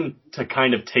starting to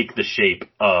kind of take the shape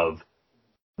of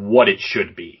what it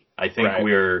should be. I think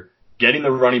we're getting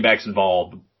the running backs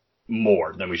involved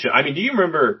more than we should. I mean, do you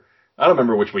remember, I don't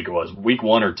remember which week it was, week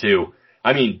 1 or 2.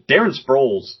 I mean, Darren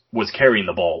Sproles was carrying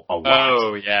the ball a lot.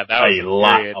 Oh, yeah. That was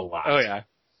a lot. Oh, yeah.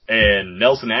 And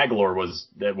Nelson Aguilar was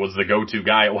the go-to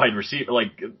guy at wide receiver.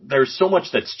 Like, there's so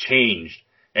much that's changed,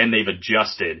 and they've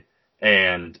adjusted.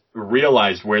 and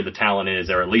realized where the talent is,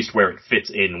 or at least where it fits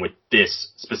in with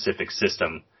this specific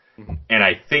system. Mm-hmm. And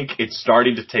I think it's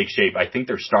starting to take shape. I think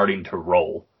they're starting to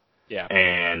roll. Yeah.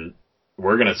 And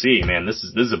we're going to see, man, this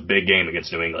is a big game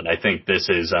against New England. I think this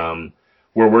is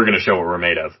where we're going to show what we're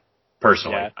made of,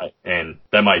 personally. Yeah. And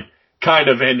that might kind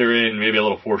of enter in maybe a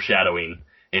little foreshadowing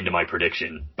into my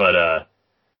prediction. But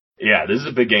yeah, this is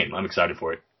a big game. I'm excited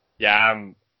for it. Yeah,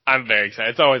 I'm very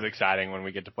excited. It's always exciting when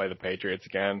we get to play the Patriots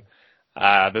again.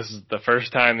 This is the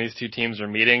first time these two teams are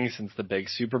meeting since the big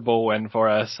Super Bowl win for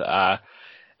us.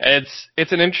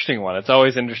 It's an interesting one. It's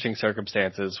always interesting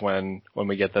circumstances when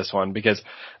we get this one, because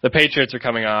the Patriots are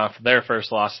coming off their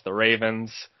first loss to the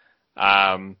Ravens.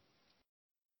 And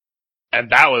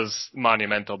that was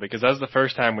monumental, because that was the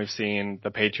first time we've seen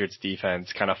the Patriots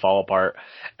defense kind of fall apart,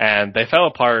 and they fell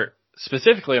apart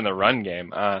specifically in the run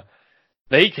game.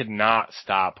 They could not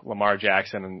stop Lamar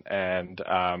Jackson and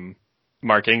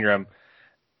Mark Ingram.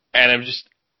 And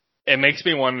it makes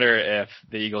me wonder if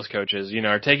the Eagles coaches,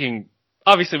 are taking,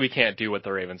 obviously we can't do what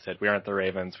the Ravens did. We aren't the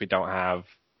Ravens. We don't have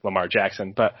Lamar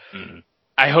Jackson, but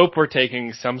I hope we're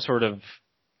taking some sort of,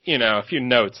 a few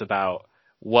notes about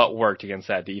what worked against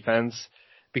that defense,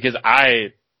 because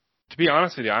to be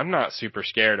honest with you, I'm not super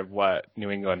scared of what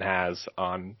New England has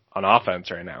on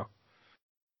offense right now.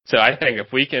 So I think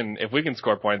if we can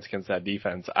score points against that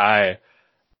defense, I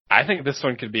think this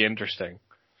one could be interesting.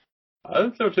 I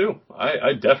think so too.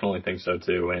 I definitely think so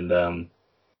too. And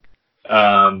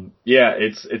yeah,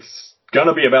 it's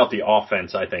gonna be about the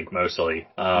offense, I think, mostly.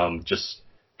 Just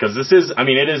because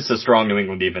it is a strong New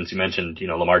England defense. You mentioned,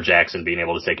 Lamar Jackson being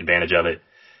able to take advantage of it.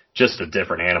 Just a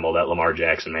different animal, that Lamar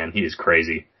Jackson, man. He is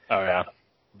crazy. Oh yeah.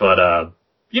 But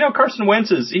Carson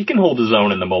Wentz he can hold his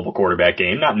own in the mobile quarterback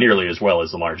game, not nearly as well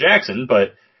as Lamar Jackson,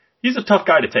 but he's a tough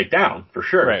guy to take down for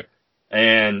sure. Right.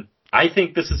 And I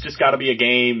think this has just got to be a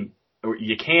game where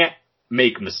you can't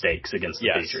make mistakes against the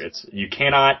Patriots. You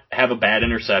cannot have a bad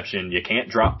interception. You can't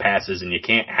drop passes, and you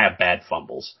can't have bad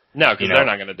fumbles. No, because they're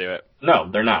not going to do it. No,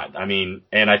 they're not.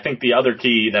 And I think the other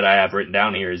key that I have written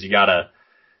down here is you gotta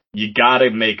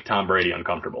make Tom Brady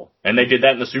uncomfortable. And they did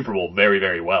that in the Super Bowl very,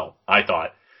 very well, I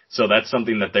thought. So that's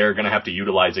something that they're going to have to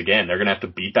utilize again. They're going to have to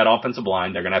beat that offensive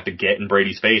line. They're going to have to get in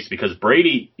Brady's face, because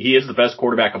Brady, he is the best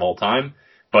quarterback of all time.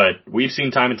 But we've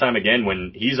seen time and time again,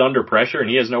 when he's under pressure and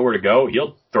he has nowhere to go,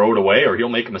 he'll throw it away or he'll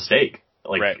make a mistake.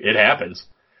 It happens.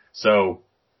 So,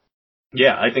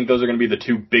 yeah, I think those are going to be the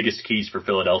two biggest keys for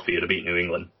Philadelphia to beat New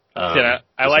England. I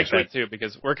like that too,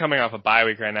 because we're coming off a bye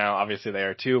week right now. Obviously they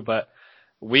are too, but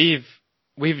we've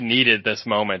needed this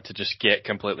moment to just get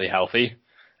completely healthy,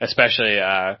 especially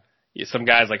some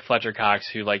guys like Fletcher Cox,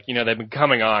 who they've been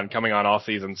coming on all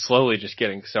season, slowly just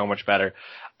getting so much better.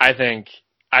 I think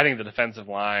the defensive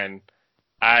line,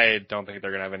 I don't think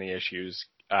they're going to have any issues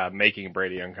making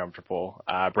Brady uncomfortable.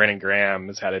 Brandon Graham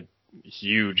has had a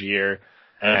huge year.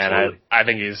 Absolutely. And I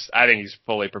think he's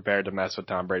fully prepared to mess with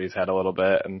Tom Brady's head a little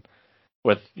bit, and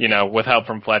with help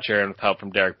from Fletcher and with help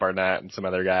from Derek Barnett and some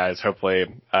other guys, hopefully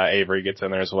Avery gets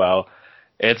in there as well.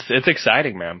 It's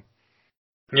exciting, man.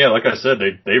 Yeah, like I said,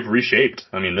 they've reshaped.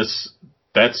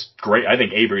 That's great. I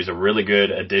think Avery's a really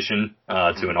good addition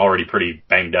to an already pretty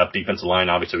banged up defensive line.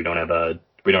 Obviously, we don't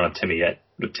have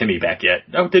Timmy back yet.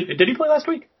 Oh, did he play last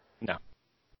week? No.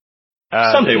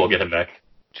 Someday we'll get him back.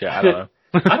 Yeah, I don't know.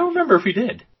 I don't remember if he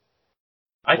did.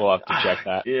 We'll have to check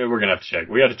that. Yeah, we're gonna have to check.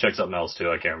 We had to check something else too.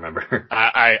 I can't remember.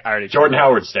 I already checked Jordan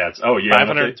Howard stats. Oh yeah,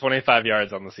 525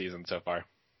 yards on the season so far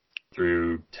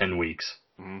through 10 weeks.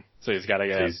 Mm-hmm. So he's got to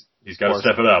get. He's got to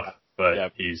step it up,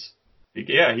 but he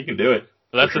can do it.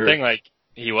 But that's the thing.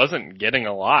 He wasn't getting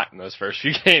a lot in those first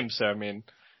few games. So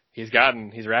he's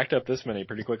racked up this many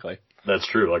pretty quickly. That's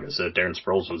true. Like I said, Darren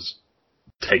Sproles was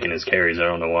taking his carries. I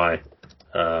don't know why.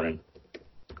 Go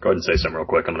ahead and say something real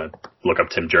quick. I'm going to look up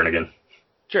Tim Jernigan.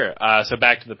 Sure. So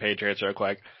back to the Patriots real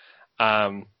quick.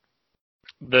 The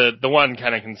one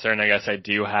kind of concern I guess I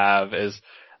do have is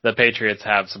the Patriots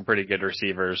have some pretty good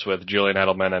receivers with Julian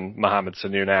Edelman and Mohamed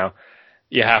Sanu now.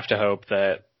 You have to hope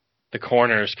that the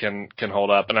corners can hold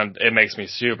up, and it makes me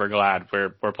super glad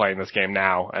we're playing this game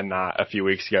now and not a few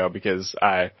weeks ago, because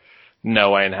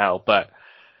no way in hell. But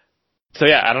so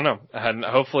yeah, I don't know. And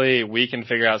hopefully we can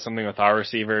figure out something with our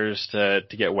receivers to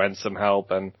get Wentz some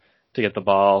help and to get the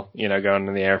ball, going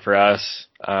in the air for us.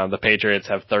 The Patriots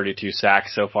have 32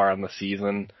 sacks so far on the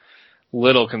season.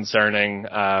 Little concerning,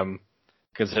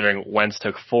 considering Wentz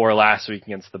took 4 last week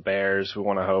against the Bears. We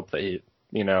want to hope that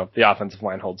the offensive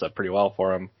line holds up pretty well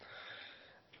for him.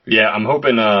 Yeah, I'm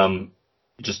hoping,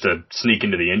 just to sneak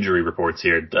into the injury reports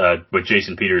here, with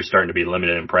Jason Peters starting to be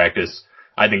limited in practice,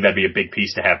 I think that'd be a big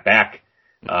piece to have back.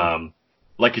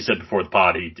 like you said before the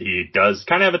pod, he does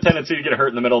kind of have a tendency to get hurt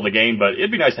in the middle of the game, but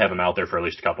it'd be nice to have him out there for at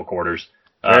least a couple quarters.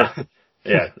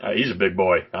 He's a big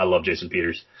boy. I love Jason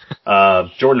Peters.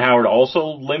 Jordan Howard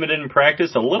also limited in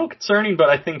practice, a little concerning, but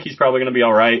I think he's probably going to be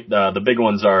all right. The big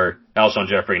ones are Alshon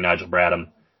Jeffrey and Nigel Bradham,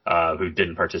 who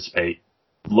didn't participate.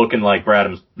 Looking like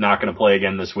Bradham's not going to play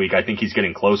again this week. I think he's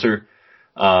getting closer.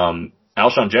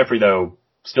 Alshon Jeffrey, though,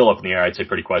 still up in the air. I'd say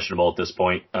pretty questionable at this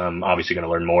point. Obviously going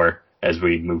to learn more as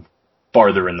we move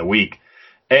farther in the week.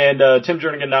 And Tim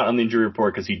Jernigan not on the injury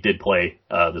report because he did play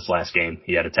this last game.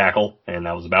 He had a tackle, and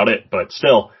that was about it. But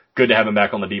still, good to have him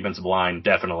back on the defensive line,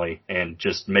 definitely, and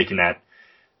just making that,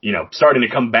 starting to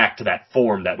come back to that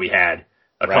form that we had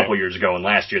a couple years ago and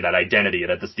last year, that identity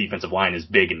that this defensive line is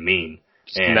big and mean.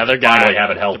 And another guy finally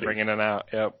have it healthy. To bring in and out.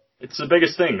 Yep. It's the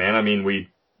biggest thing, man. I mean,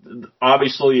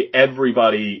 obviously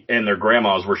everybody and their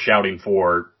grandmas were shouting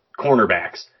for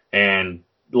cornerbacks and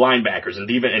linebackers and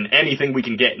anything we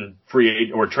can get in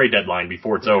free or trade deadline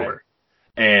before it's over.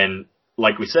 And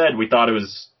like we said, we thought it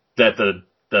was that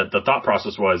the thought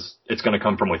process was it's going to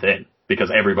come from within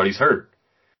because everybody's hurt.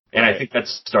 And I think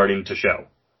that's starting to show.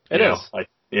 It is.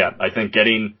 I think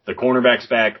getting the cornerbacks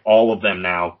back, all of them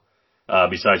now,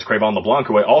 besides Crevon LeBlanc,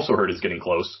 who I also heard is getting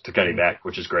close to getting back,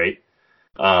 which is great.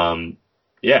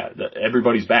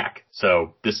 Everybody's back.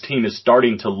 So this team is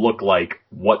starting to look like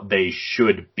what they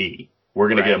should be. We're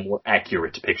going to get a more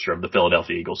accurate picture of the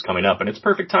Philadelphia Eagles coming up, and it's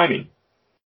perfect timing.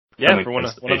 Yeah, for one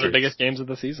of the biggest games of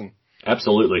the season.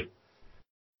 Absolutely.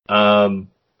 What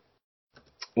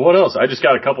else? I just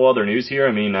got a couple other news here.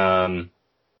 I mean,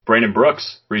 Brandon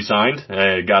Brooks re-signed,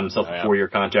 got himself a 4-year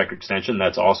contract extension.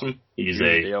 That's awesome. He's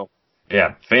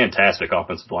fantastic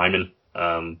offensive lineman.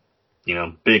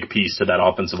 Big piece to that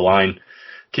offensive line,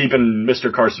 keeping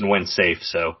Mr. Carson Wentz safe.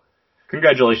 So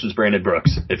congratulations, Brandon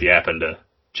Brooks, if you happen to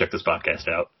check this podcast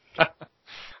out.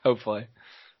 Hopefully.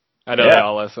 I know they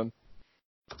all listen.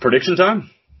 Prediction time?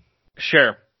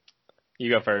 Sure. You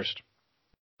go first.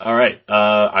 All right.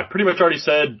 I pretty much already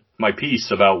said my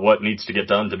piece about what needs to get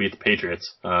done to beat the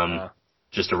Patriots.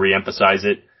 Just to reemphasize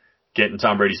it, get in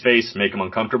Tom Brady's face, make him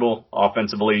uncomfortable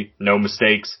offensively, no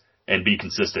mistakes, and be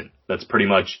consistent. That's pretty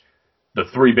much the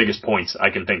 3 biggest points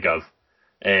I can think of.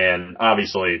 And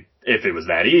obviously, if it was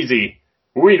that easy,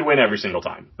 we'd win every single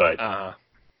time. But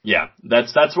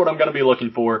that's what I'm going to be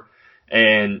looking for.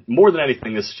 And more than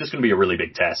anything, this is just going to be a really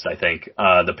big test, I think.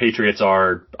 The Patriots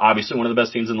are obviously one of the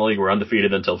best teams in the league. We're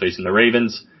undefeated until facing the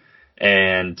Ravens.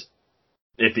 And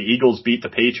if the Eagles beat the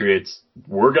Patriots,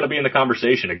 we're going to be in the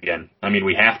conversation again. I mean,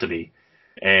 we have to be.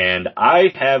 And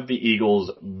I have the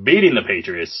Eagles beating the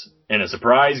Patriots in a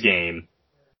surprise game,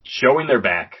 showing their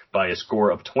back by a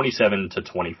score of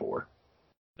 27-24.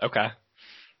 Okay.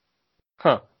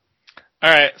 Huh. All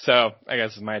right, so I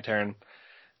guess it's my turn.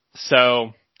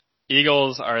 So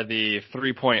Eagles are the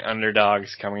 3-point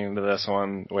underdogs coming into this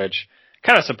one, which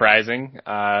kind of surprising.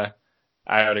 I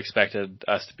would expected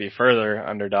us to be further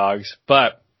underdogs,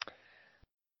 but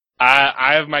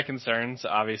I have my concerns.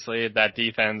 Obviously, that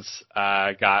defense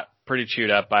got pretty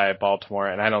chewed up by Baltimore,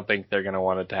 and I don't think they're going to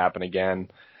want it to happen again.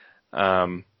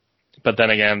 But then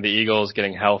again, the Eagles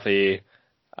getting healthy,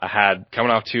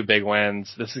 coming off 2 big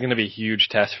wins. This is going to be a huge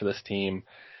test for this team,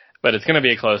 but it's going to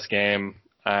be a close game,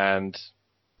 and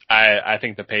I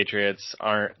think the Patriots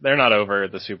they're not over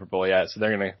the Super Bowl yet, so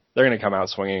they're going to come out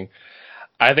swinging.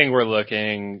 I think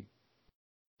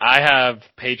I have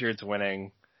Patriots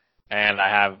winning, and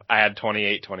I had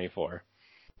 28-24.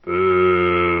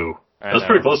 Boo. That's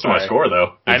pretty close to my score,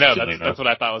 though. I know, that's what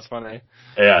I thought was funny.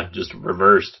 Yeah, just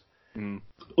reversed.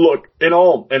 Look, in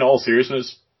all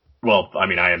seriousness, well, I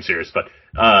mean, I am serious, but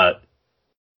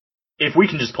if we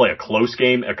can just play a close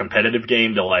game, a competitive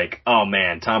game to like, oh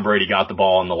man, Tom Brady got the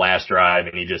ball in the last drive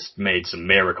and he just made some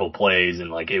miracle plays and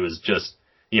like it was just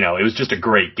a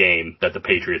great game that the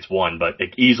Patriots won, but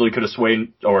it easily could have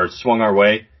swung our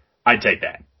way. I'd take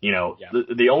that.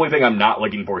 The only thing I'm not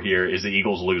looking for here is the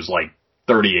Eagles lose like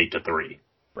 38-3.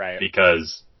 Right.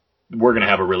 Because we're going to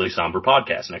have a really somber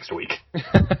podcast next week.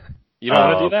 You don't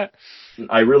want to do that?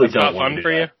 I really That's don't not want fun to do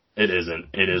for that. you? It isn't.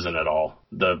 It isn't at all.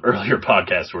 The earlier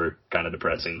podcasts were kind of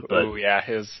depressing. Oh yeah,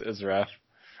 his is rough.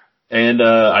 And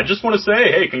I just want to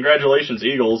say, hey, congratulations,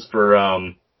 Eagles,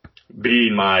 for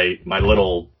beating my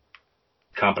little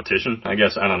competition, I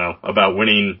guess, I don't know, about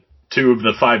winning 2 of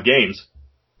the 5 games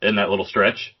in that little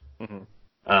stretch.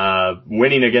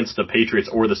 Winning against the Patriots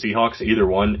or the Seahawks, either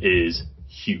one is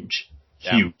huge.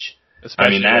 Yeah. Huge.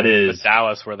 Especially that is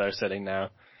Dallas where they're sitting now.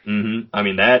 I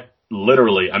mean, that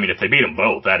literally, if they beat them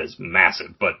both, that is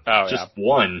massive. But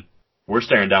one, we're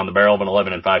staring down the barrel of an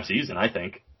 11-5 season, I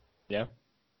think. Yeah.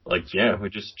 Like, yeah, we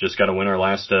just got to win our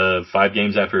last 5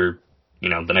 games after,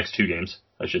 the next 2 games,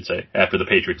 I should say, after the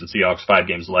Patriots and Seahawks. 5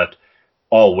 games left,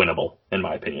 all winnable, in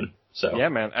my opinion. So yeah,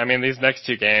 man. I mean, these next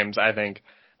 2 games, I think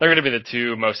they're going to be the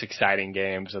 2 most exciting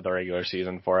games of the regular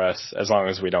season for us, as long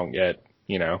as we don't get,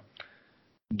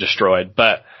 destroyed.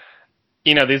 But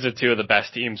these are 2 of the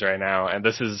best teams right now, and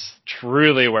this is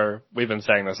truly where we've been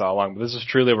saying this all along. But this is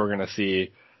truly where we're going to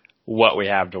see what we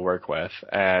have to work with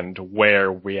and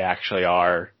where we actually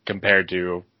are compared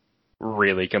to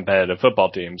really competitive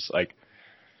football teams. Like,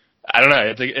 I don't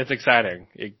know, it's exciting.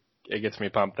 It gets me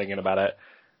pumped thinking about it.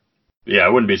 Yeah, I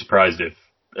wouldn't be surprised if,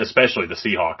 especially the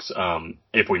Seahawks,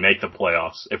 if we make the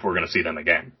playoffs, if we're going to see them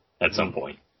again at some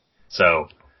point. So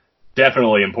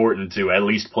definitely important to at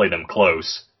least play them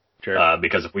close. Sure.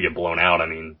 Because if we get blown out, I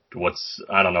mean,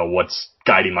 I don't know what's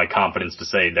guiding my confidence to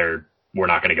say we're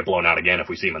not going to get blown out again if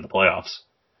we see them in the playoffs.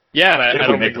 Yeah, and I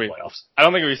don't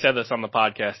think we said this on the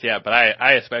podcast yet, but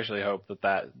I especially hope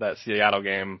that Seattle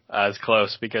game is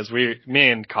close, because me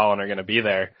and Colin are going to be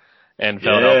there in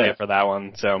Philadelphia for that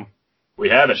one. So we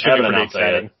haven't announced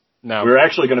that yet. No, we're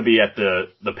actually going to be at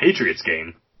the Patriots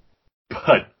game,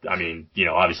 but I mean,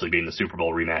 obviously being the Super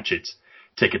Bowl rematch,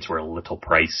 tickets were a little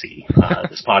pricey.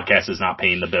 This podcast is not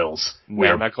paying the bills.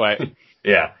 No, not quite.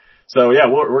 Yeah. So yeah,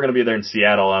 we're going to be there in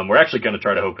Seattle. We're actually going to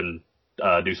try to hope and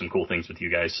do some cool things with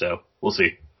you guys. So we'll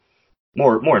see.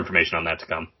 More information on that to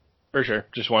come. For sure.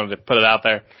 Just wanted to put it out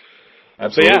there.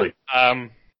 Absolutely. So, yeah,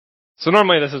 so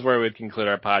normally this is where we'd conclude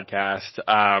our podcast.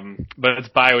 But it's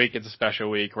bye week. It's a special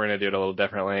week. We're going to do it a little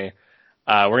differently.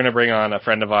 We're going to bring on a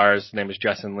friend of ours. His name is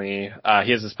Justin Lee.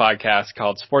 He has this podcast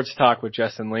called Sports Talk with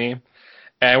Justin Lee.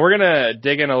 And we're going to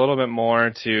dig in a little bit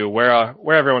more to where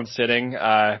everyone's sitting,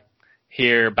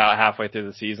 here about halfway through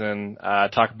the season,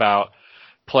 talk about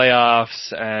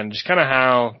playoffs and just kind of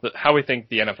how we think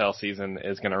the NFL season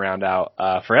is going to round out,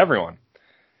 for everyone.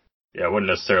 Yeah, I wouldn't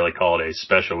necessarily call it a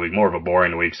special week, more of a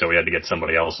boring week, so we had to get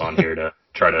somebody else on here to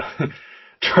try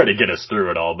to get us through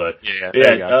it all. But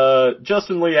yeah,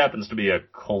 Justin Lee happens to be a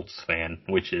Colts fan,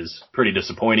 which is pretty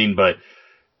disappointing, but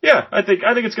yeah, I think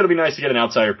it's going to be nice to get an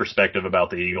outsider perspective about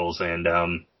the Eagles, and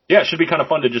it should be kind of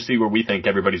fun to just see where we think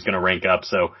everybody's going to rank up.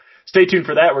 So stay tuned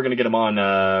for that. We're going to get him on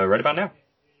right about now.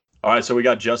 All right, so we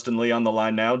got Justin Lee on the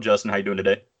line now. Justin, how you doing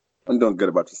today? I'm doing good.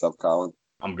 About yourself, Colin?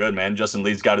 I'm good, man. Justin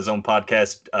Lee's got his own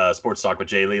podcast, Sports Talk with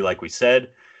Jay Lee, like we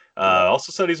said.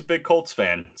 Also said he's a big Colts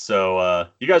fan. So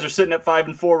you guys are sitting at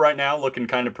 5-4 right now, looking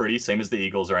kind of pretty, same as the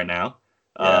Eagles right now.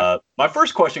 Yeah. My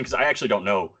first question, because I actually don't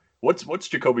know, what's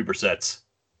Jacoby Brissett's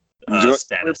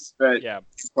status? Yeah,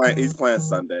 he's playing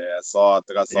Sunday. I saw.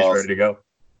 He's ready to go.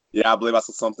 Yeah, I believe I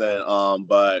saw something.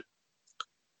 But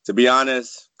to be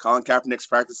honest, Colin Kaepernick's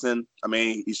practicing. I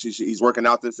mean, he's working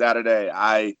out this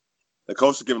Saturday. The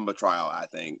coach should give him a tryout, I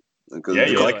think. Yeah,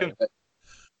 you like him?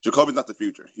 Jacoby's not the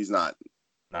future. He's not.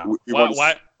 No.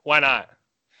 Why not?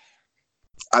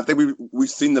 I think we've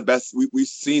seen the best. We've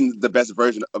seen the best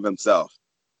version of himself.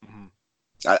 Mm-hmm.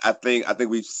 I think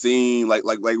we've seen like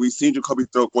we've seen Jacoby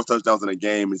throw 4 touchdowns in a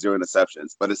game and 0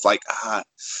 interceptions. But it's like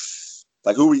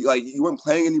he wasn't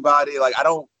playing anybody. Like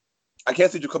I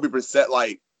can't see Jacoby Brissett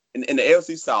like in the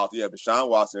AFC South. You have Deshaun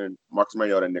Watson, Marcus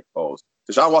Mariota, and Nick Foles.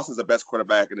 Deshaun Watson's the best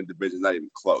quarterback in the division, not even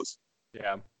close.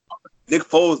 Yeah. Nick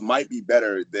Foles might be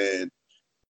better than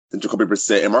Jacoby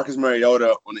Brissett. And Marcus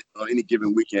Mariota on any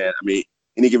given weekend, I mean,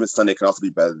 any given Sunday can also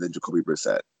be better than Jacoby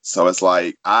Brissett. So it's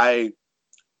like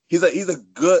he's a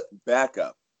good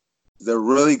backup. He's a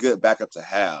really good backup to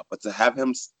have. But to have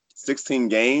him 16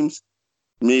 games,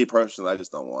 me personally, I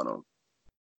just don't want him.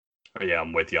 Yeah,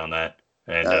 I'm with you on that.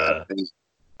 And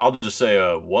I'll just say,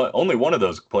 only one of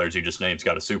those players you just named's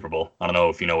got a Super Bowl. I don't know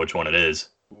if you know which one it is.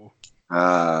 Nick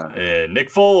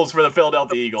Foles for the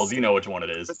Philadelphia Eagles. You know which one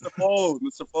it is.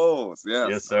 Mr. Foles. Yeah.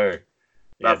 Yes, sir.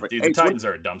 Yeah, dude, the Titans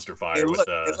are a dumpster fire.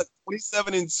 It's like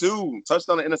 27-2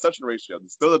 touchdown to interception ratio.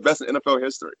 It's still the best in NFL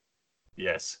history.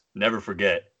 Yes, never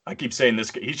forget. I keep saying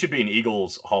this. He should be an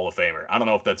Eagles Hall of Famer. I don't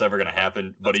know if that's ever going to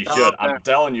happen, but he should. I'm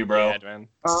telling you, bro. Yeah, man.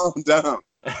 Calm down.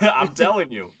 I'm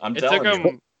telling you.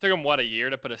 Took him, what, a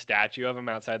year to put a statue of him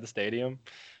outside the stadium?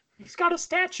 He's got a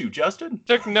statue, Justin.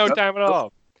 Took no time at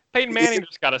all. Peyton Manning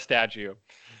just got a statue.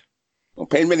 Well,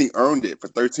 Peyton Manning earned it for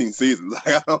 13 seasons.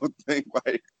 I don't think,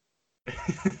 like...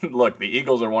 Look, the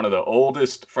Eagles are one of the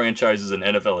oldest franchises in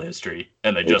NFL history,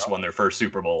 and they just won their first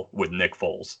Super Bowl with Nick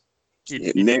Foles.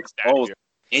 Nick Foles.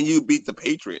 And you beat the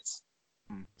Patriots.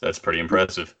 That's pretty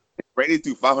impressive. Brady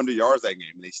threw 500 yards that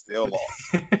game, and they still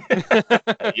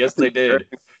lost. Yes, they did.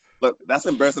 Look, that's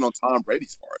embarrassing on Tom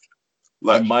Brady's part.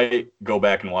 I might go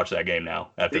back and watch that game now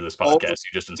after this podcast.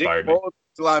 You just inspired me.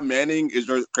 Eli Manning is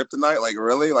your kryptonite? Like,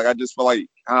 really? Like, I just feel like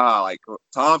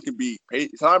Tom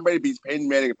Brady beats Peyton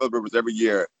Manning and Philip Rivers every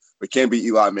year, but can't beat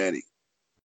Eli Manning.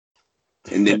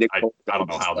 And then I don't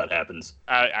know how that happens.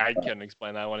 I couldn't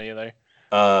explain that one either.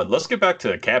 Let's get back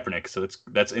to Kaepernick. So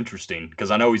that's interesting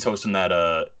because I know he's hosting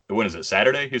that. When is it?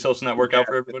 Saturday? He's hosting that workout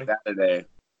for everybody. Saturday.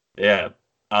 Yeah.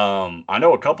 I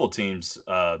know a couple of teams.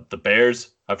 The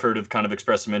Bears, I've heard, have kind of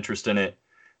expressed some interest in it.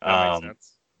 That makes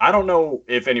sense. I don't know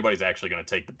if anybody's actually going to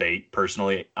take the bait.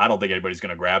 Personally, I don't think anybody's going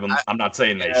to grab him. I'm not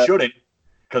saying they shouldn't,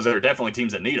 because there are definitely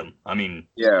teams that need him. I mean,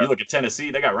 you look at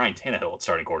Tennessee; they got Ryan Tannehill at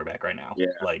starting quarterback right now. Yeah.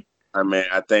 Like, I mean,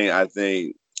 I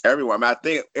think everyone. I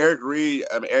think Eric Reed.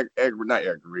 Not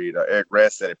Eric Reed. Eric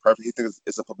Red said it perfectly. He thinks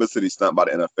it's a publicity stunt by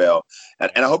the NFL,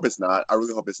 and I hope it's not. I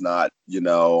really hope it's not.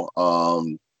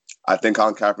 I think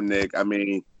Colin Kaepernick. I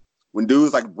mean, when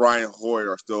dudes like Brian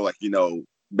Hoyer are still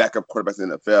backup quarterbacks in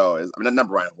the NFL. Not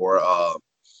Brian Hoyer.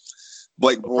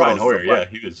 Blake Bortles. Brian Hoyer, yeah,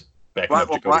 he was backing up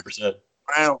Jacoby Brissett.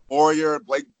 Brian Hoyer,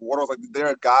 Blake Bortles, there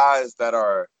are guys that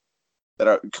are.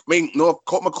 I mean, no,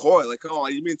 Colt McCoy. Like, come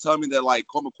on, you mean tell me that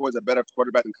Colt McCoy is a better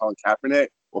quarterback than Colin Kaepernick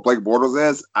or Blake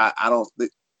Bortles is? I don't.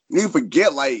 You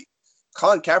forget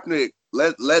Colin Kaepernick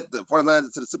led the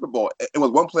 49ers to the Super Bowl. It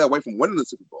was one play away from winning the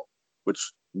Super Bowl,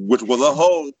 which was a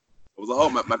hole. It was a hole.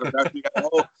 Michael Crabtree got a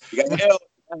hole. He got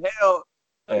held.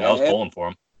 Hey, I was pulling for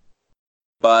him.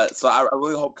 But so I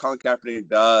really hope Colin Kaepernick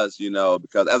does,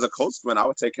 because as a Colts fan, I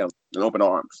would take him in open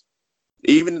arms.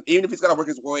 Even if he's got to work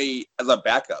his way as a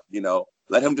backup,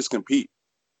 let him just compete.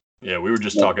 Yeah, we were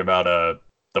just talking about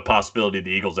the possibility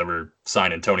the Eagles ever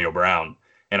sign Antonio Brown.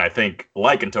 And I think,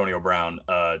 like Antonio Brown,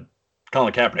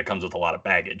 Colin Kaepernick comes with a lot of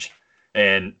baggage.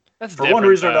 And for one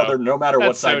reason or another, no matter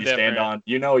what side you stand on,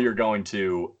 you're going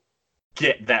to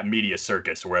get that media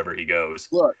circus wherever he goes.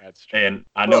 Look, that's true. And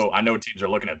I know teams are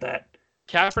looking at that.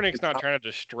 Kaepernick's not trying to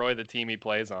destroy the team he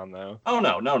plays on, though. Oh,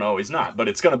 no, he's not. But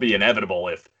it's going to be inevitable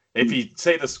if he,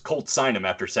 say this Colts sign him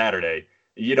after Saturday,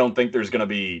 you don't think there's going to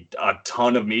be a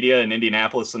ton of media in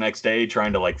Indianapolis the next day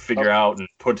trying to figure out and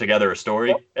put together a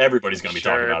story? Everybody's going to be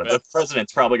talking about it. The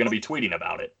president's probably going to be tweeting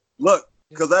about it. Look,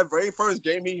 because that very first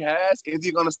game he has, is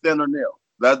he going to stand or kneel?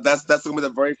 That's going to be the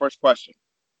very first question.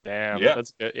 Damn, yeah.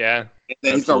 That's good. Yeah. And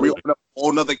then he's going to reopen up a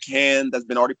whole nother can that's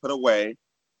been already put away.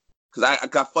 Because I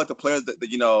feel like the players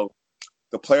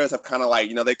the players have kind of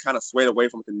they kind of swayed away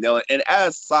from kneeling. And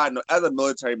as a side note, as a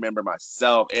military member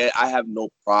myself, I have no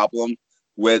problem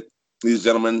with these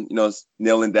gentlemen,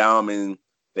 kneeling down. I mean,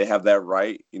 they have that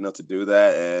right, to do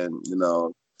that. And,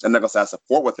 I'm not going to say I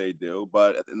support what they do,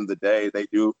 but at the end of the day, they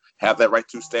do have that right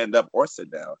to stand up or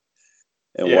sit down.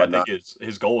 And whatnot. I think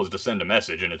his goal is to send a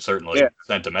message, and it certainly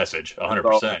sent a message,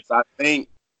 100%. So I think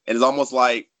it's almost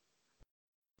like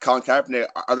Colin Kaepernick,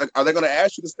 are they going to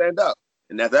ask you to stand up?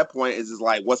 And at that point, it's just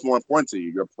what's more important to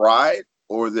you, your pride,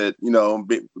 or is it,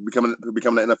 becoming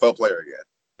an NFL player again?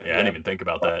 Yeah, I didn't even think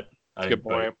about that. Good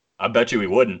point. I bet you he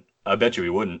wouldn't. But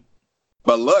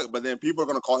then people are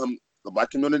going to call him, the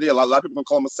black community, a lot of people are going to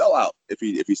call him a sellout if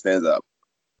he stands up.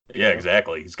 Yeah,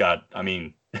 exactly. He's got,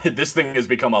 this thing has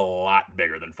become a lot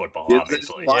bigger than football,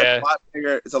 obviously.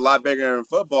 It's a lot bigger than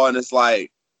football, and it's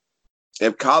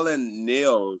if Colin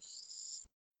kneels,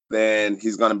 then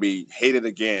he's going to be hated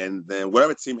again. Then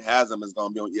whatever team has him is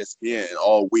going to be on ESPN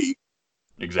all week.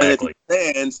 Exactly. And if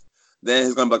he stands, then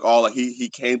he's going to be like, he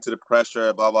came to the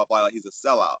pressure, blah, blah, blah, he's a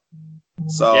sellout.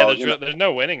 So yeah, there's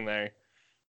no winning there.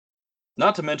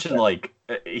 Not to mention,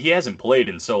 he hasn't played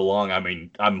in so long.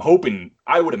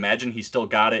 I would imagine he's still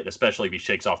got it, especially if he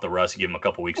shakes off the rust. You give him a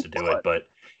couple weeks to do it. But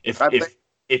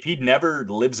if he never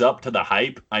lives up to the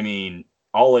hype,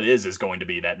 all it is going to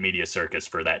be that media circus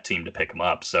for that team to pick him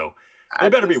up. So they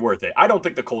better be worth it. I don't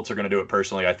think the Colts are going to do it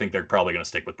personally. I think they're probably going to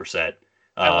stick with Brissett.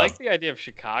 I like the idea of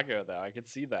Chicago, though. I could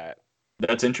see that.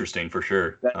 That's interesting for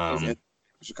sure.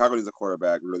 Chicago needs a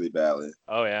quarterback really badly.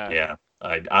 Oh, yeah. Yeah.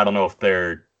 I don't know if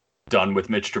they're done with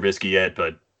Mitch Trubisky yet,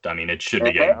 but it should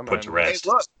be getting put to rest.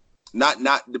 Hey, look,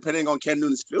 not depending on Cam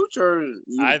Newton's future.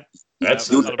 That's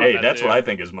what I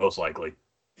think is most likely.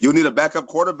 You need a backup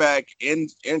quarterback in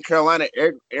Carolina.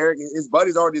 Eric, his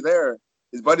buddy's already there.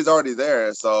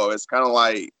 So it's kind of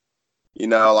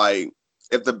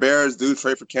if the Bears do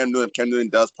trade for Cam Newton, if Cam Newton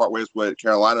does part ways with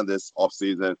Carolina this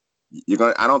offseason,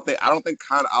 I don't think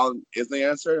Kyle Allen is the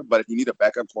answer. But if you need a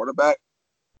backup quarterback,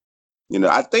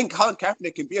 I think Colin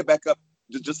Kaepernick can be a backup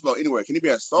just about anywhere. Can he be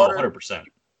a starter? 100%.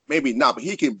 Maybe not, but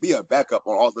he can be a backup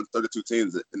on all the 32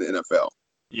 teams in the NFL.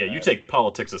 Yeah, you take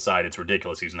politics aside, it's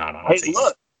ridiculous he's not on a team.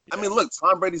 Look,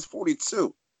 Tom Brady's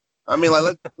 42. Let's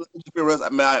be real.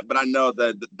 But I know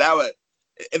that would,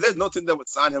 if there's no team that would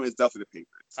sign him, it's definitely the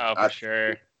Patriots. Oh, for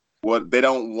sure. Well, they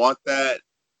don't want that.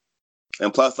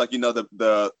 And plus, like,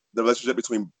 the relationship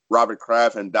between Robert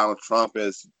Kraft and Donald Trump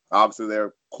is obviously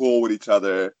they're cool with each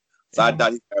other. So I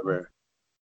doubt he ever.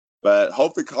 But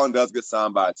hopefully Colin does get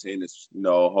signed by a team that's,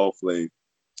 hopefully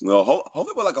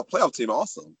we're like a playoff team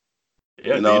also.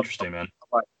 Yeah, it'd be interesting, man.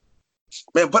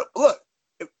 Man, but look,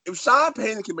 if Sean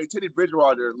Payton can make Teddy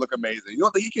Bridgewater look amazing, you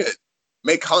don't think he could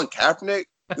make Colin Kaepernick?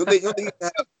 You don't think he can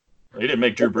have... He didn't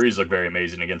make Drew Brees look very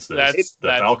amazing against the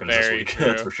Falcons this week. True.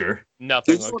 That's for sure.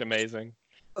 Nothing looked amazing.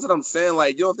 That's what I'm saying.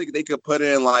 Like, you don't think they could put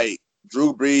in like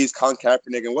Drew Brees, Colin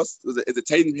Kaepernick, and is it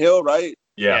Taysom Hill, right?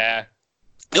 Yeah.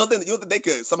 You don't think they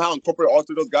could somehow incorporate all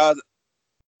three of those guys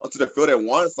onto the field at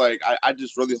once? Like, I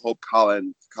just really hope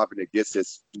Colin Kaepernick gets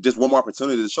just one more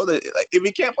opportunity to show that, like, if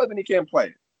he can't play, then he can't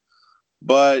play.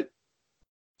 But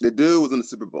the dude was in the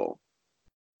Super Bowl.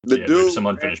 There's some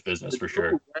unfinished business for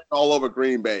sure. Ran all over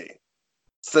Green Bay.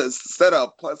 Set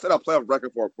up playoff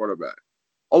record for a quarterback.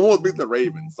 Almost beat the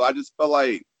Ravens. So I just felt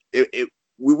like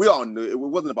we all knew it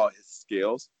wasn't about his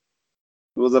skills.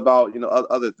 It was about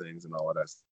other things and all of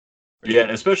that. Yeah,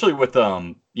 and especially with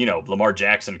Lamar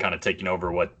Jackson kind of taking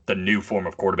over what the new form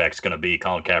of quarterback is going to be.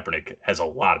 Colin Kaepernick has a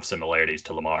lot of similarities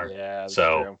to Lamar. Yeah,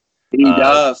 so true. He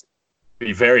does.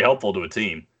 Be very helpful to a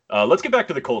team. Let's get back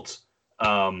to the Colts.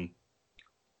 How do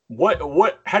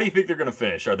you think they're going to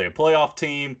finish? Are they a playoff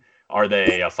team? Are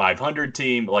they a 500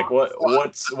 team? Like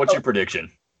what's your prediction?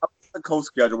 The Colts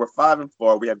schedule, we're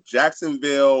 5-4. We have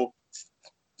Jacksonville,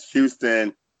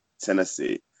 Houston,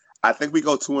 Tennessee. I think we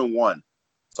go 2-1.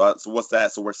 So what's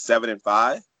that? So we're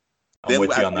 7-5. I'm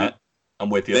with you on that. I'm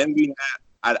with you. Then we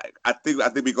have I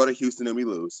think we go to Houston and we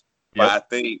lose. Yep.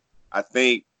 But I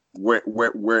think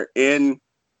we're in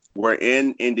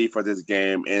Indy for this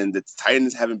game, and the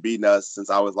Titans haven't beaten us since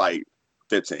I was like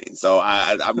 15. So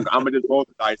I'm gonna just roll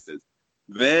the dice.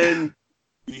 Then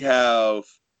we have,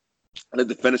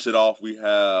 to finish it off,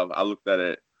 I looked at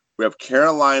it. We have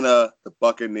Carolina, the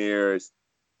Buccaneers,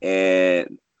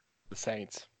 and the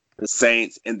Saints.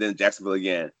 And then Jacksonville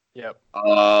again. Yep.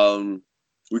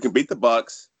 We can beat the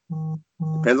Bucs.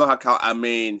 Depends on how.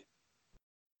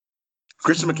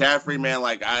 Christian McCaffrey, man,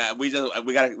 like we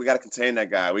gotta contain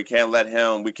that guy. We can't let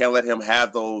him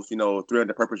have those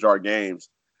 300 purpose yard games.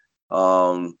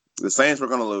 The Saints were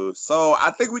gonna lose, so I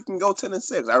think we can go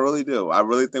 10-6. I really do. I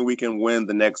really think we can win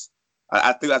the next.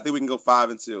 I think we can go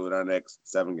 5-2 in our next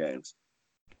 7 games.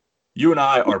 You and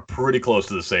I are pretty close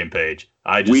to the same page.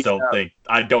 I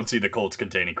don't see the Colts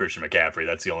containing Christian McCaffrey.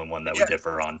 That's the only one that we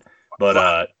differ on.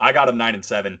 But I got him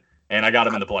 9-7, and I got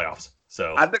him in the playoffs.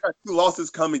 So I think our 2 losses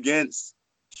come against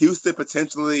Houston,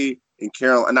 potentially, in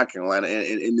not Carolina,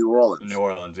 in New Orleans. New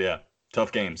Orleans, yeah,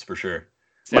 tough games for sure.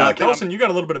 Yeah, Kelson, you got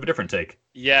a little bit of a different take.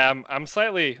 Yeah, I'm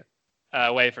slightly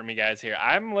away from you guys here.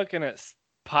 I'm looking at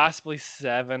possibly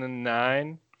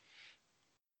 7-9.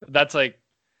 That's like,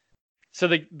 so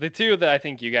the 2 that I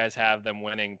think you guys have them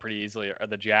winning pretty easily are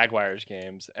the Jaguars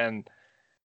games, and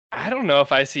I don't know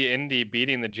if I see Indy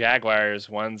beating the Jaguars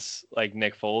once like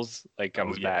Nick Foles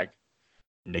comes back.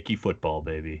 Nicky football,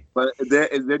 baby. But is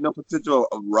there no potential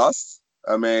of rust?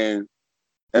 I mean,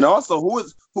 and also who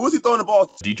is he throwing the ball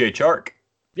to? DJ Chark.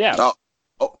 Yeah.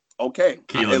 Oh, okay.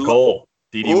 Keelan Cole.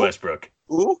 D.D. Westbrook.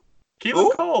 Who?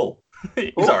 Keelan Cole.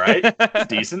 He's all right. He's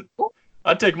decent.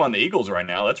 I'd take him on the Eagles right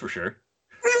now, that's for sure.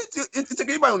 It's a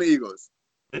game on the Eagles.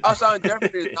 Alshon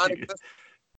Jeffrey is not existent.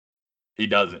 He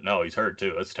doesn't. No, he's hurt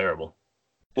too. That's terrible.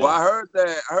 Well, I heard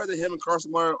that him and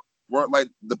Carson Wentz weren't like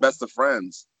the best of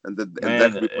friends,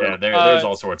 there's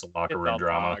all sorts of locker room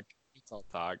drama. It's all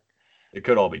talk. It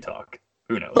could all be talk.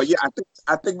 Who knows? But yeah,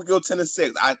 I think we go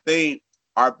 10-6. I think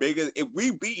our biggest, if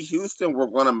we beat Houston, we're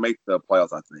gonna make the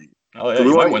playoffs. I think. Oh yeah, so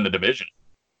we might win the division.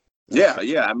 Yeah.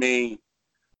 I mean,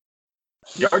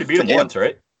 you already beat them once,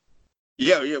 right?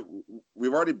 Yeah.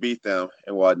 We've already beat them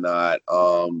and whatnot.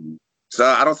 So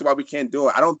I don't see why we can't do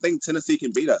it. I don't think Tennessee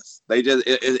can beat us. They just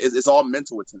it's all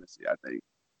mental with Tennessee, I think.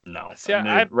 No. See,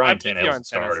 Ryan Tannehill's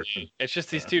starter. It's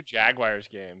just these 2 Jaguars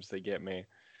games that get me.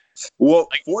 Well,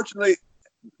 fortunately,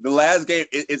 the last game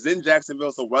is in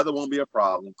Jacksonville, so weather won't be a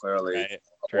problem, clearly. Right.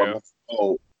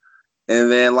 True.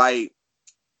 And then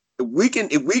if we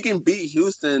can beat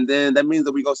Houston, then that means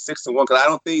that we go 6-1. Because I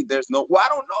don't think I don't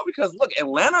know, because look,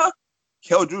 Atlanta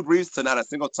held Drew Brees to not a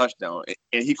single touchdown,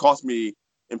 and he cost me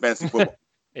in fantasy football.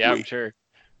 Yeah, I'm sure.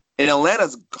 And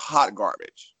Atlanta's hot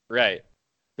garbage. Right.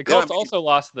 The Colts also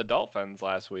lost to the Dolphins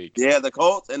last week. Yeah, the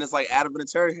Colts, and it's like Adam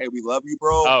Vinatieri, hey, we love you,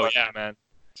 bro. Oh, yeah, man.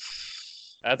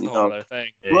 That's a whole other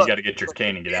thing. Yeah, you got to get your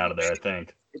cane and get out of there, I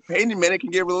think. If Peyton Manning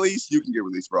can get released, you can get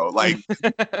released, bro. Like,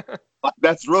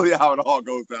 that's really how it all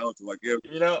goes down to.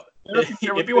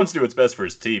 if he wants to do what's best for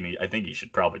his team, I think he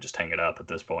should probably just hang it up at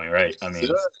this point, right? I mean,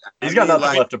 he's got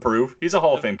nothing left to prove. He's a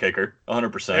Hall of Fame kicker,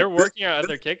 100%. They're working on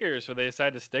other kickers, so they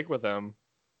decided to stick with him.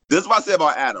 This is what I said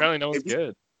about Adam. Apparently, no one's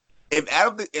good. If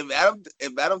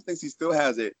Adam thinks he still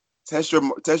has it, test your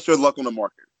luck on the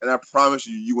market, and I promise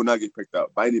you will not get picked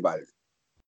up by anybody.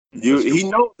 He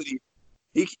knows that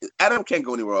Adam can't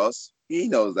go anywhere else. He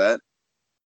knows that.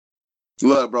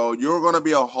 Look, bro, you're gonna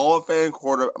be a Hall of Fame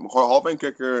Hall of Fame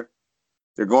kicker.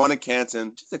 They're going to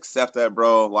Canton. Just accept that,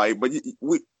 bro. Like, but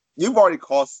you've already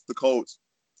cost the Colts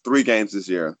 3 games this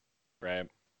year. Right.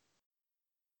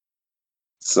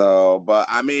 So, but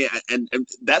I mean, and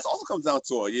that also comes down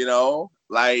to it,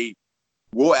 like,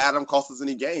 will Adam cost us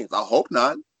any games? I hope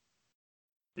not.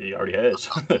 He already has.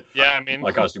 Yeah, I mean,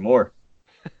 might cost you more.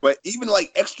 But even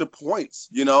like extra points,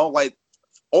 like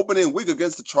opening week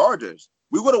against the Chargers,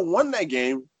 we would have won that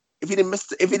game if he didn't miss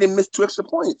 2 extra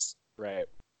points. Right.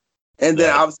 And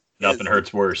then obviously nothing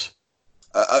hurts worse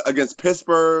against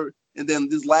Pittsburgh, and then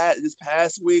this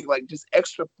past week, like just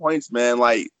extra points, man.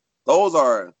 Like those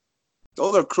are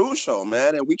crucial,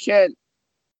 man. And we can't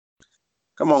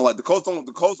come on. Like the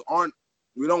Colts aren't.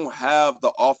 We don't have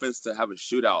the offense to have a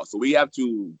shootout, so we have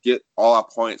to get all our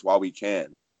points while we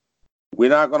can. We're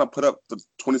not gonna put up the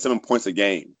 27 points a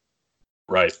game,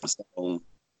 right? So,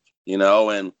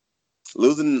 and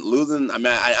losing. I mean,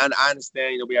 I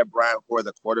understand. We have Brian Hoyer,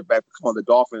 the quarterback. Come on, the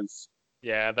Dolphins.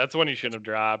 Yeah, that's one you shouldn't have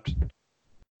dropped.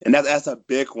 And that's a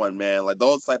big one, man. Like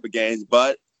those type of games.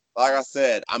 But like I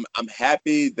said, I'm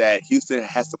happy that Houston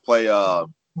has to play the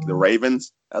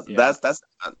Ravens.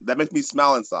 That makes me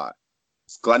smile inside.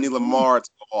 Because I need Lamar to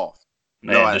go off.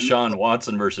 Man, Deshaun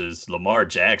Watson versus Lamar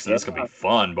Jackson. That's gonna be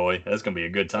fun, boy. That's gonna be a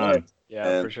good time.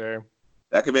 Yeah, for sure.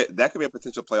 That could be a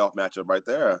potential playoff matchup right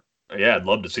there. Yeah, I'd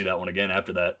love to see that one again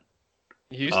after that.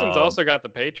 Houston's also got the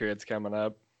Patriots coming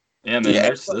up. Yeah, man,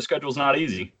 their schedule's not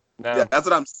easy. No. Yeah, that's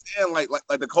what I'm saying. Like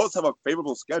the Colts have a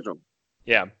favorable schedule.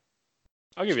 Yeah,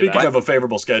 I'll give you that. Speaking of a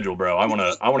favorable schedule, bro, I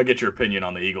wanna get your opinion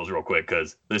on the Eagles real quick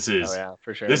because this is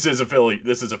for sure. This is a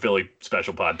Philly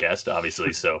special podcast,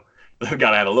 obviously. So we've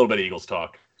got to have a little bit of Eagles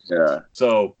talk. Yeah.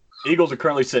 So Eagles are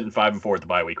currently sitting 5-4 at the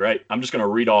bye week, right? I'm just gonna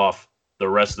read off the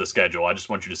rest of the schedule. I just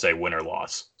want you to say win or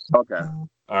loss. Okay.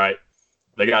 All right.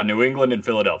 They got New England and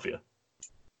Philadelphia.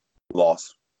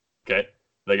 Loss. Okay.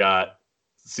 They got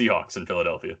Seahawks in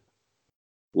Philadelphia.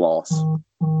 Loss.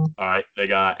 All right. They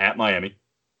got at Miami.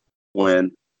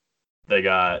 Win. They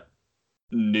got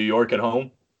New York at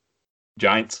home.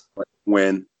 Giants.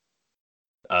 Win.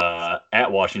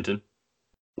 At Washington.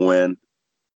 Win.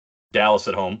 Dallas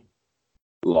at home.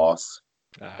 Loss.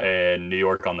 And New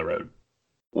York on the road.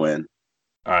 Win.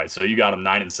 All right. So you got them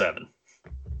 9-7.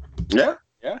 Yeah.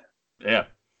 Yeah.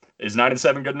 Is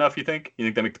 9-7 good enough, you think? You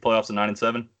think they make the playoffs at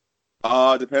 9-7?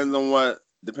 Depends on what.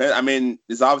 I mean,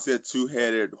 it's obviously a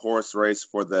 2-headed horse race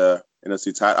for the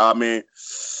NFC title. I mean,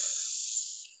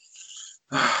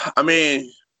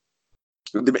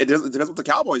 it depends what the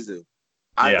Cowboys do.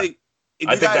 I think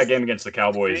that game against the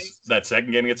Cowboys, that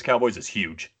second game against the Cowboys, is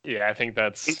huge. Yeah, I think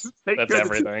that's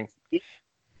everything.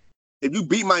 If you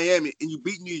beat Miami and you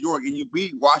beat New York and you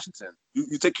beat Washington,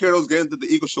 you take care of those games that the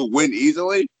Eagles should win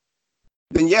easily.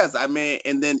 Then yes, I mean,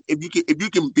 and then if you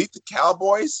can beat the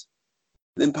Cowboys,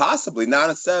 then possibly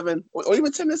 9-7 or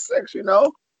even 10-6,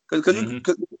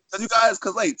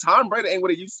 because like Tom Brady ain't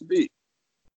what it used to be,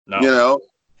 no.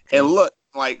 And look,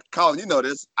 like Colin, you know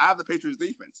this. I have the Patriots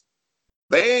defense.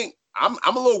 They ain't. I'm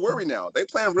a little worried now. They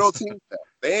playing real teams now.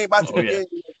 They ain't about to be getting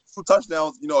 2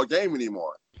 touchdowns, a game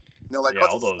anymore.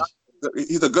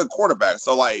 He's a good quarterback.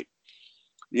 So like,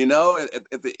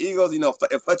 if the Eagles,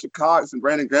 if Fletcher Cox and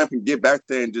Brandon Graham can get back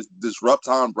there and just disrupt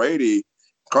Tom Brady,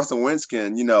 Carson Wentz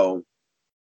can,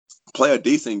 play a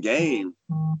decent game.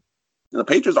 The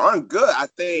Patriots aren't good. I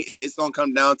think it's gonna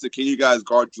come down to can you guys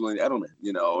guard Julian Edelman,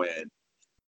 and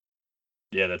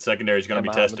that secondary is gonna be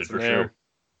tested for sure.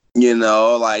 I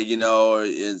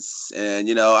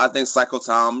think Psycho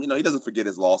Tom, he doesn't forget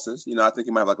his losses. I think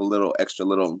he might have like a little extra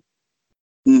to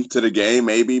the game,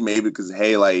 maybe because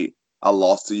hey, like I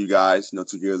lost to you guys, 2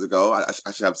 years ago.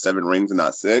 I should have 7 rings and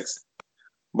not 6.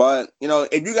 But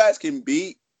if you guys can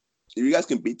beat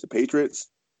the Patriots,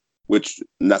 which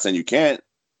I'm not saying you can't.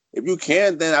 If you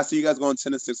can, then I see you guys going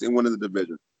 10-6 and winning the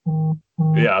division.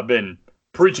 Yeah, I've been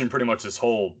preaching pretty much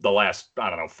the last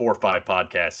 4 or 5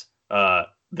 podcasts.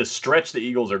 The stretch the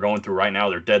Eagles are going through right now,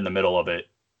 they're dead in the middle of it.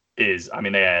 They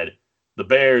had the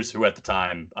Bears, who at the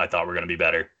time I thought were going to be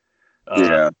better.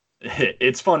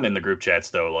 It's fun in the group chats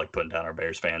though, like putting down our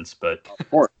Bears fans. But of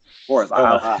course,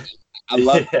 I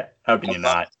love it. How can you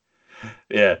not?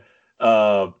 Yeah.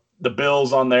 the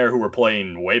Bills on there who were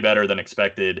playing way better than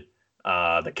expected.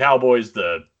 The Cowboys,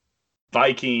 the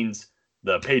Vikings,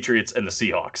 the Patriots, and the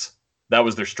Seahawks. That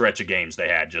was their stretch of games they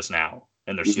had just now,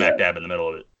 and they're smack dab in the middle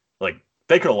of it. Like,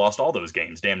 they could have lost all those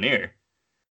games, damn near.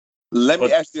 Let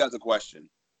me ask you guys a question.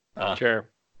 Sure.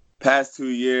 Past 2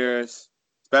 years,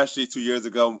 especially 2 years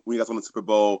ago when you guys won the Super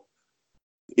Bowl,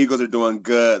 Eagles are doing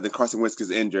good. Then Carson Wentz gets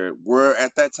injured. We're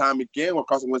at that time again where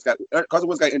Carson Wentz got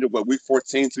injured, week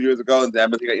 14 2 years ago, and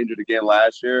then he got injured again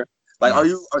last year. Like,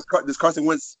 does Carson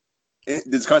Wentz,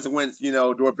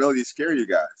 durability scare you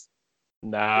guys?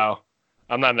 No,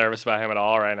 I'm not nervous about him at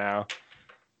all right now.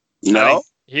 No,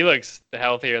 he looks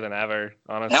healthier than ever,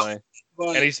 honestly.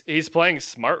 And he's playing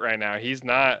smart right now. He's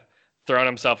not throwing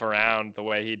himself around the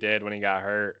way he did when he got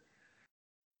hurt.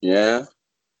 Yeah.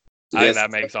 I think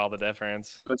that makes all the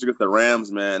difference. Especially with the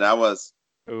Rams, man. That was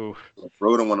a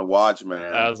brutal one to watch,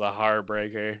 man. That was a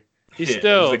heartbreaker. He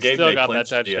still got that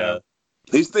touchdown.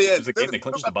 It was a game they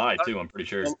clinched the bye, too, I'm pretty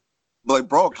sure. But,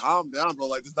 bro, calm down, bro.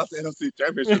 This is not the NFC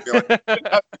Championship game.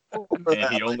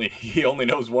 And he only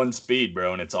knows one speed,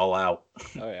 bro, and it's all out.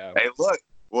 Oh, yeah. Hey, look.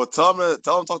 Well, tell him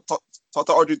talk to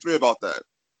RG3 about that.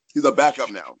 He's a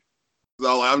backup now.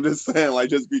 So, I'm just saying,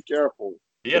 just be careful.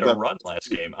 He had a run last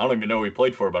game. I don't even know who he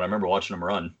played for, but I remember watching him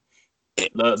run.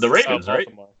 The Ravens, right?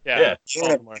 Yeah.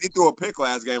 He threw a pick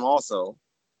last game also.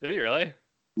 Did he really?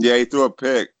 Yeah, he threw a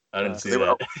pick. I didn't see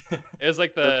that. It was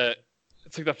like the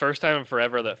first time in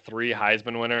forever that 3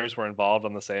 Heisman winners were involved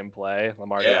on the same play.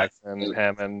 Lamar Jackson,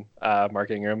 him, and Mark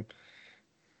Ingram.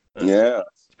 Yeah.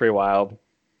 It's pretty wild.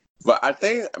 But I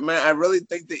really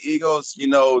think the Eagles,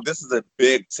 this is a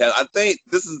big test. I think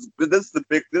this is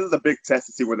a big test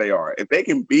to see where they are. If they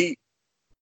can beat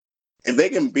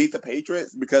the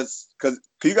Patriots, because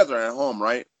you guys are at home,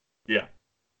 right? Yeah.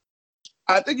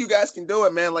 I think you guys can do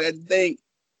it, man. I think,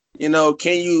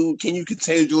 can you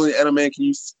contain Julian Edelman?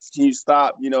 Can you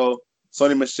stop,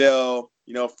 Sony Michel,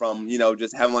 from,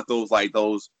 just having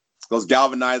those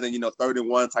galvanizing,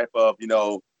 31 type of,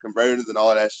 conversions and all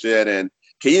of that shit. And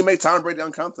can you make Tom Brady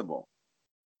uncomfortable?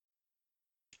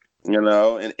 And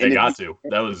they got to.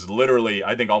 That was literally,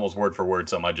 I think, almost word for word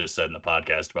something I just said in the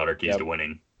podcast about our keys to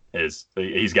winning.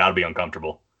 He's got to be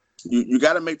uncomfortable. You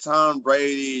got to make Tom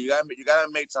Brady. You got to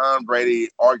make Tom Brady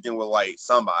arguing with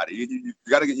somebody. You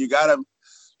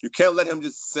can't let him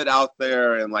just sit out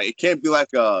there and it can't be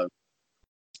like a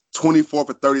 24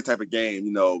 for 30 type of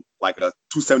game. Like a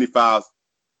 275,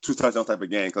 2 touchdown type of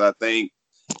game. Because I think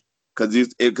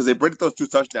because they break those 2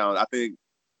 touchdowns, I think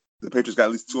the Patriots got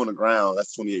at least 2 on the ground.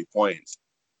 That's 28 points.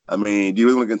 I mean, do you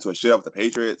really want to get into a shit with the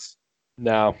Patriots?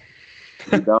 No.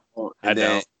 You don't. I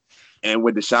don't. And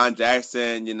with Deshaun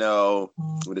Jackson, with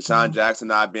Deshaun Jackson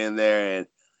not being there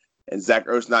and Zach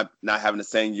Ertz not having the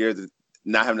same year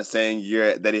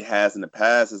that he has in the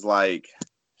past, is like.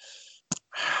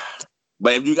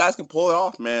 But if you guys can pull it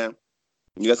off, man,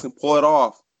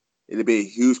 it'll be a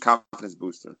huge confidence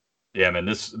booster. Yeah,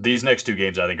 man. These next 2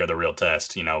 games I think are the real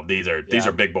test. These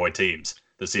are big boy teams.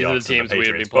 The Seahawks and the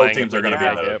Patriots. Both teams are going to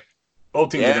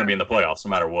be in the playoffs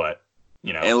no matter what.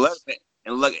 And look,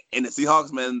 and the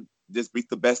Seahawks, man, just beat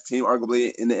the best team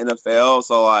arguably in the NFL.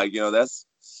 So that's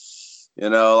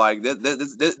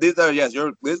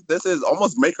this is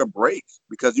almost make or break,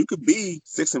 because you could be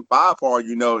 6-5 for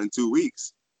in 2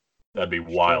 weeks. That'd be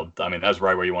wild. I mean, that's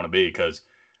right where you want to be, because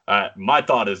my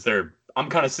thought is I'm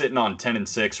kind of sitting on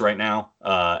 10-6 right now.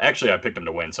 Actually, I picked them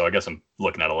to win, so I guess I'm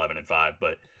looking at 11-5.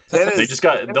 But they just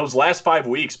got those last 5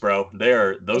 weeks, bro.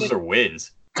 Those are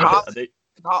wins.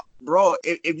 Bro,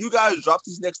 if you guys drop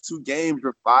these next 2 games,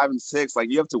 you're 5-6.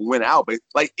 You have to win out. But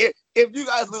if you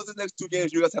guys lose the next 2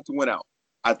 games, you guys have to win out.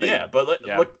 I think. Yeah, but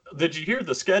look, did you hear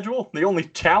the schedule? The only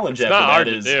challenge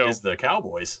after that is the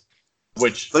Cowboys,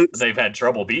 which they've had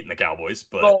trouble beating the Cowboys.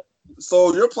 But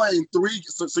so you're playing 3.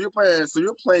 So you're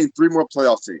playing 3 more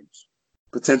playoff teams.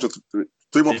 Potential 3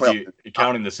 more playoff teams.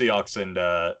 Counting the Seahawks and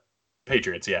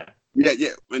Patriots, yeah. Yeah,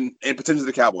 and potentially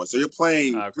the Cowboys. So you're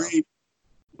playing 3.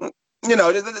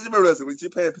 Just be realistic. You're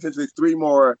playing potentially 3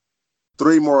 more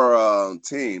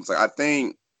teams. I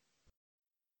think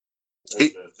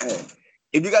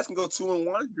if you guys can go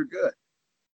 2-1, you're good.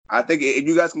 I think if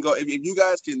you guys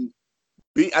can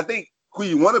beat, I think who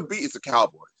you want to beat is the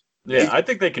Cowboys. Yeah, I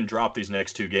think they can drop these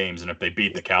next 2 games, and if they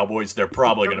beat the Cowboys, they're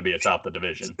probably going to be atop the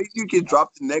division. I think you can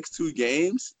drop the next 2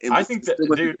 games. I think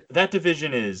that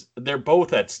division they're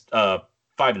both at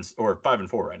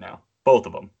 5-4 right now, both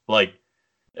of them.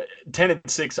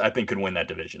 10-6, I think, could win that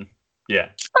division. Yeah.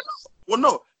 Well,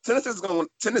 no, 10-6 is going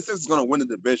to win the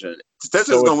division. 10-6 is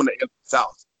going to win the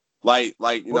South. Well,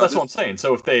 that's what I'm saying.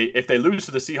 So if they lose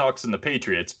to the Seahawks and the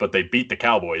Patriots, but they beat the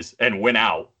Cowboys and win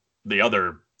out, the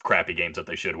other crappy games that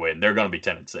they should win. They're going to be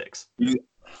 10-6.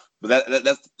 But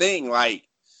that's the thing. Like,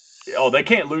 oh, they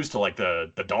can't lose to like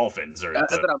the Dolphins or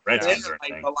the Redskins or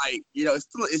anything. But like,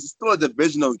 it's still a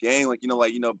divisional game. Like, these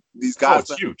Oh, guys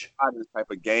it's huge. this type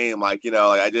of game. Like,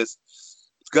 like I just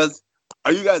because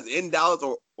are you guys in Dallas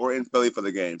or in Philly for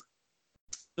the game?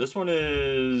 This one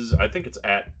is, I think it's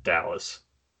at Dallas.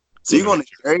 So you going to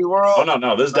Jerry World? Oh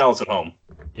no, this is Dallas at home.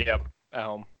 Yep, at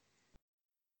home.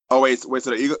 Oh wait, so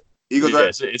the Eagles Yeah,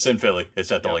 it's in Philly.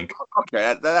 It's at the Link.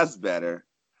 Okay, that's better.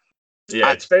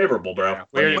 Yeah, it's favorable, bro.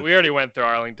 Yeah, we already went through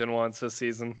Arlington once this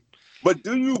season. But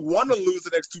do you want to lose the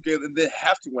next 2 games and then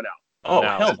have to win out? Oh,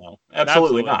 no. Hell no.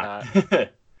 Absolutely not.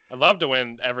 I'd love to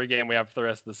win every game we have for the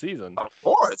rest of the season. Of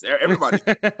course, everybody.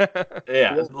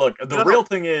 Yeah, look, the real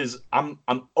thing is I'm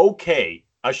okay.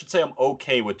 I should say I'm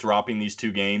okay with dropping these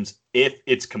 2 games if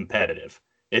it's competitive.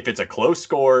 If it's a close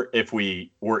score, if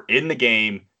we were in the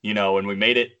game, and we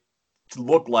made it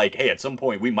look like, hey, at some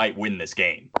point we might win this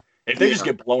game. If they just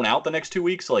get blown out the next 2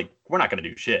 weeks, like, we're not going to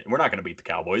do shit. We're not going to beat the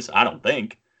Cowboys, I don't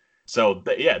think. So,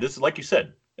 yeah, this is, like you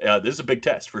said, this is a big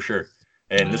test for sure.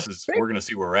 And we're going to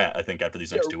see where we're at, I think, after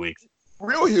these next 2 weeks.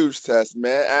 Real huge test,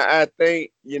 man. I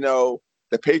think, the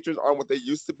Patriots aren't what they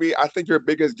used to be. I think your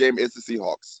biggest game is the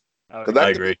Seahawks. I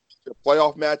agree. A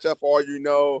playoff matchup,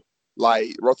 all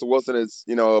like Russell Wilson is,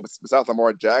 besides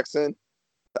Lamar Jackson,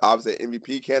 obviously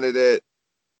MVP candidate.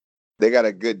 They got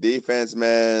a good defense,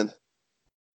 man.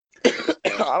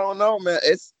 I don't know, man.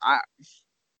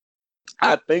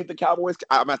 I think the Cowboys.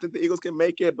 I think the Eagles can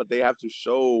make it, but they have to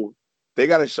show. They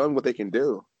got to show them what they can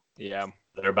do. Yeah,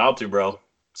 they're about to, bro.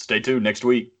 Stay tuned next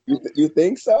week. You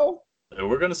think so?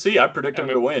 We're gonna see. I predict them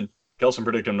to win. Kelson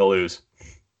predict them to lose.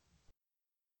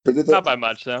 Not by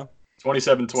much, though.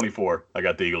 27-24. I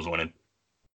got the Eagles winning.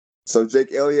 So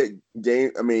Jake Elliott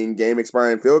game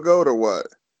expiring field goal or what?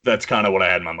 That's kind of what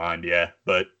I had in my mind, yeah.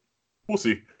 But we'll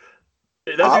see.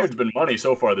 That dude's been money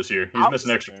so far this year. He's missed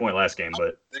an extra point last game,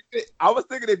 but I was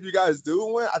thinking if you guys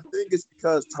do win, I think it's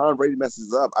because Tom Brady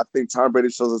messes up. I think Tom Brady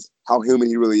shows us how human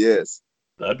he really is.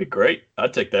 That'd be great.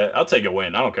 I'd take that. I'll take a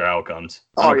win. I don't care how it comes.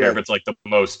 I don't care if it's like the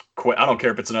most I don't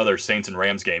care if it's another Saints and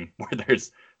Rams game where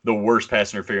there's the worst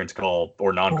pass interference call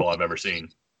or non-call I've ever seen.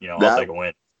 I'll take a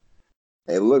win.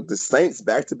 Hey, look, the Saints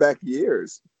back-to-back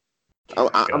years. I'm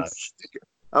Can't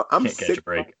sick catch a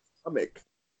break. Stomach.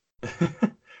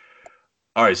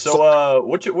 All right, so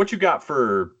what you got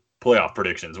for playoff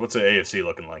predictions? What's the AFC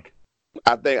looking like?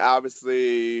 I think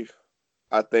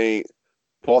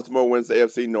Baltimore wins the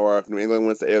AFC North, New England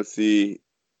wins the AFC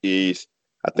East,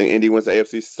 I think Indy wins the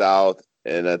AFC South,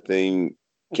 and I think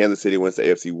Kansas City wins the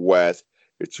AFC West.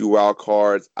 Your 2 wild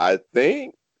cards, I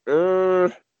think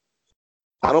I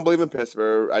don't believe in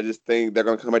Pittsburgh. I just think they're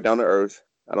gonna come back down to earth.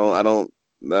 I don't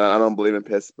believe in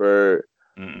Pittsburgh.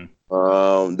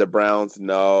 The Browns,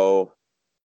 no.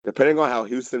 Depending on how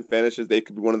Houston finishes, they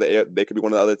could be one of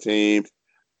the other teams.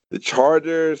 The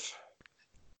Chargers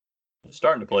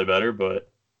starting to play better, but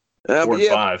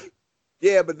 4-5.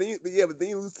 Yeah, but then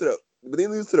you lose to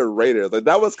the Raiders. Like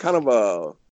that was kind of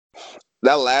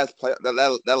that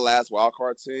last wild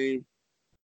card team.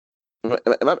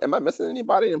 Am I missing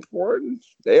anybody important?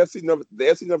 The AFC North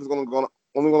is only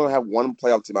going to have one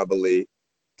playoff team, I believe.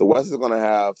 The West is going to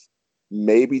have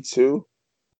maybe 2,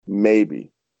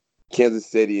 maybe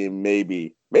Kansas City, and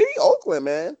maybe Oakland,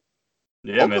 man.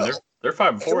 Yeah, Oakland, man, they're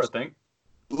 5-4, I think.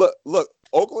 Look,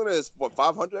 Oakland is what,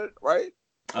 500, right?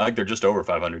 I think they're just over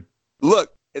 500.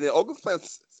 Look, and then Oakland's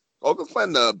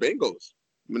playing the Bengals.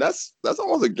 I mean, that's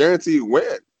almost a guaranteed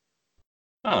win.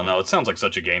 I don't know. It sounds like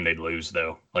such a game they'd lose,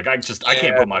 though. Like I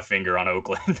can't put my finger on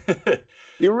Oakland.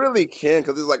 You really can,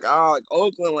 because it's like,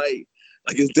 Oakland, like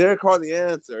is Derek Carr the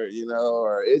answer,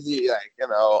 or is he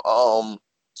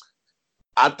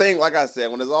I think, like I said,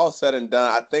 when it's all said and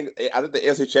done, I think the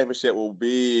AFC Championship will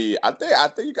be. I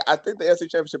think the AFC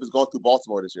Championship is going through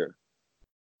Baltimore this year.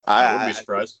 I wouldn't be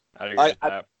surprised.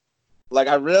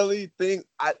 I really think.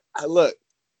 I look,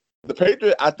 the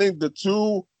Patriots. I think the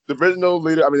 2 divisional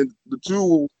leader. I mean, the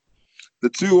two.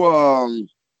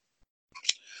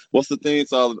 What's the thing?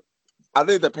 So, I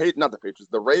think not the Patriots.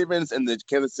 The Ravens and the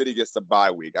Kansas City gets the bye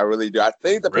week. I really do. I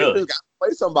think the Patriots got to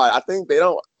play somebody. I think they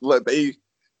don't look.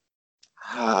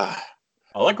 I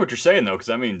like what you're saying though, because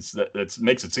that means that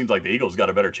makes it seem like the Eagles got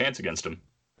a better chance against them.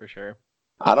 For sure.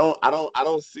 I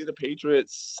don't see the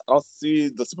Patriots. I don't see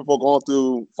the Super Bowl going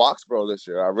through Foxborough this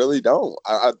year. I really don't.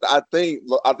 I think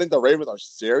the Ravens are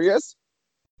serious.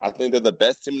 I think they're the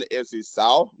best team in the AFC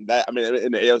South. In the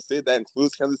AFC, that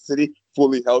includes Kansas City,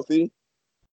 fully healthy.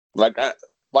 Of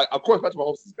course, Patrick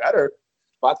Mahomes is better,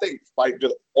 but I think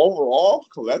just overall,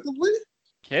 collectively,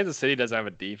 Kansas City doesn't have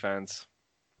a defense.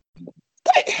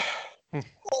 Do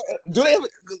they have?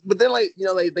 But then, like,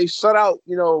 they shut out,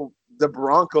 the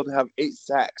Broncos and have 8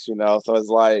 sacks. So it's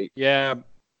like, Yeah.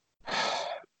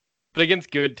 But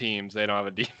against good teams, they don't have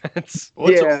a defense. Who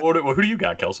do you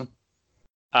got, Kelson?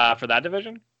 For that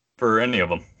division? For any of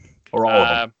them. Or all of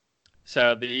them.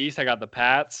 So the East, I got the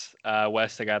Pats.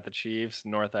 West, I got the Chiefs.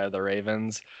 North, I have the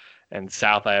Ravens. And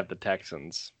South, I have the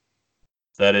Texans.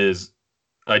 That is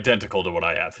identical to what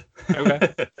I have.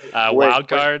 Okay. Wild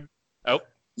card. Oh,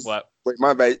 what? Wait,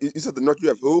 my bad. You said the North, you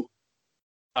have who?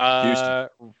 Houston.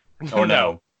 Oh,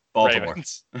 no. Baltimore.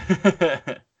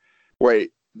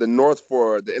 Wait, the North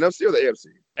for the NFC or the AFC?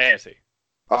 AFC.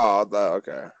 Oh,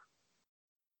 okay.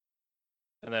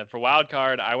 And then for wild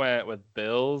card, I went with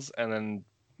Bills and then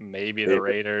maybe the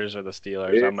Raiders or the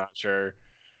Steelers. Yeah. I'm not sure.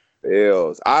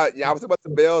 Bills. I was talking about the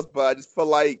Bills, but I just feel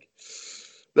like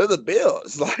they're the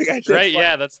Bills.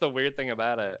 Yeah, that's the weird thing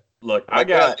about it. Look, I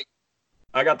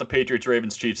got the Patriots,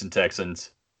 Ravens, Chiefs, and Texans.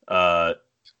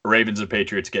 Ravens and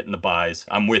Patriots getting the buys.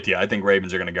 I'm with you. I think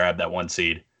Ravens are going to grab that 1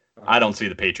 seed. I don't see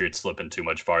the Patriots slipping too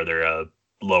much farther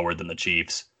lower than the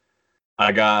Chiefs.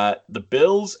 I got the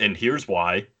Bills, and here's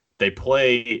why. They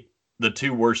play the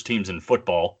 2 worst teams in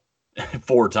football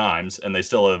 4 times, and they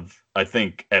still have, I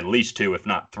think, at least 2, if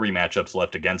not 3 matchups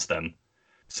left against them.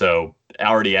 So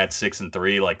already at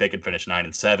 6-3, like they could finish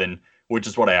 9-7, which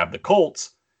is what I have the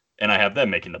Colts, and I have them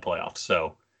making the playoffs.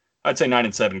 So I'd say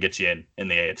 9-7 gets you in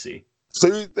the AFC. So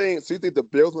you think the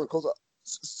Bills and the Colts?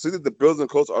 So you think the Bills and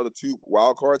Colts are the 2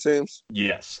 wild card teams?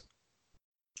 Yes.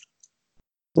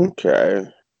 Okay.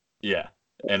 Yeah.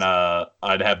 And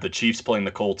I'd have the Chiefs playing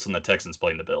the Colts and the Texans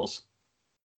playing the Bills.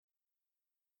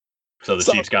 So the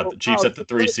Chiefs got the Chiefs at the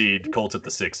 3 seed, Colts at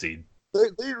the 6 seed. Do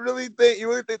you really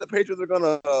think the Patriots are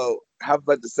gonna have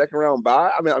like the second round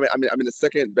bye? I mean the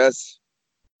second best.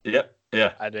 Yep.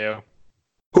 Yeah. I do.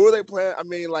 Who are they playing? I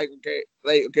mean,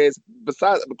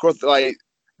 besides, of course, like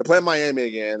they're playing Miami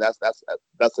again.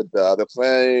 That's a dub. They're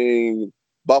playing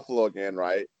Buffalo again,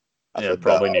 right? That's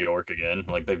probably New York again.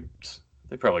 Like they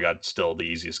probably got still the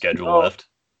easiest schedule left.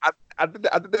 I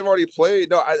think they've already played.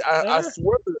 No, I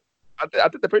swear. I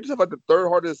think the Patriots have like the third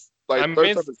hardest.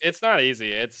 It's not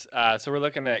easy. It's so we're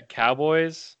looking at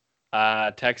Cowboys,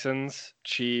 Texans,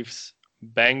 Chiefs,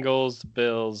 Bengals,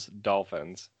 Bills,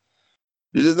 Dolphins.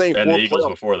 You just named 4 the Eagles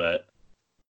before that.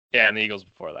 Yeah, and the Eagles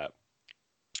before that.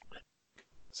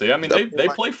 So yeah, I mean they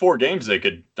play 4 games. They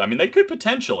could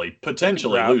potentially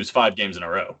lose 5 games in a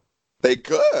row. They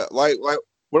could like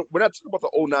we're not talking about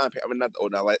the 09. I mean not the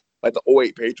 09, like the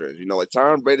 08 Patriots. Like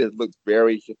Tom Brady looks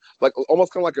very like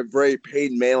almost kind of like a very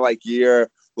Peyton Manning like year.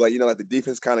 Like like the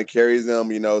defense kind of carries them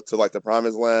to like the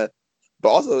promised land. But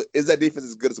also, is that defense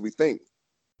as good as we think?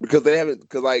 Because they haven't.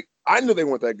 Because like I knew they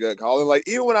weren't that good, Colin. Like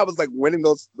even when I was like winning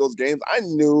those games, I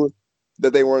knew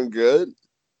that they weren't good.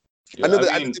 Yeah, I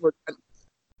knew they were.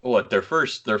 What their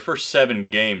first 7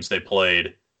 games they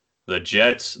played the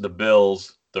Jets, the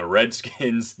Bills, the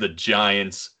Redskins, the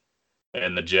Giants,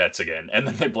 and the Jets again, and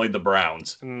then they played the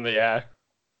Browns. Yeah,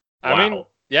 wow. I mean,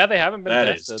 yeah, they haven't been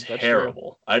tested. That is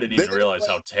terrible. I didn't even realize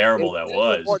how terrible that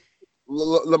was.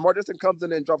 Lamar Jackson comes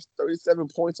in and drops 37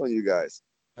 points on you guys.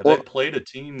 Have they played a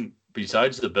team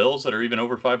besides the Bills that are even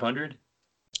over 500?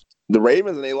 The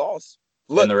Ravens, and they lost.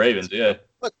 And the Ravens, yeah.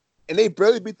 Look, and they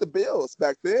barely beat the Bills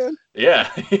back then. Yeah,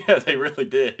 they really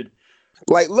did.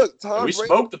 Like, look, we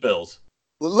smoked the Bills.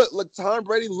 Look, Tom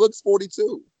Brady looks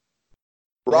 42.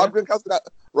 Rob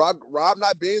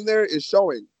not being there is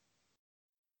showing.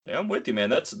 Yeah, I'm with you, man.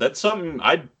 That's something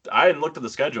I hadn't looked at the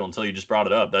schedule until you just brought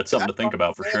it up. That's something to think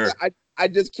about for sure. I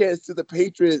just can't see the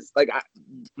Patriots they're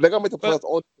gonna make the playoffs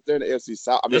only if they're in the AFC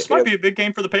South. This might be a big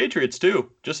game for the Patriots too,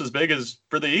 just as big as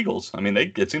for the Eagles. I mean,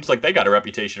 it seems like they got a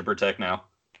reputation to protect now.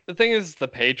 The thing is, the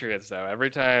Patriots though, every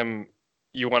time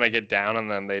you want to get down on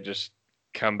them, they just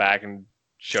come back and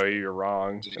show you you're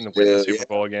wrong and win the Super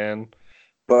Bowl again.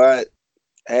 But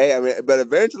hey, I mean, but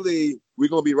eventually we're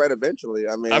gonna be right. Eventually,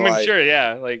 I mean, sure,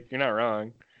 yeah. Like you're not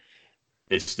wrong.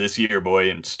 It's this year, boy,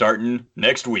 and starting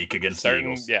next week against the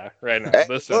Eagles. Yeah, right now.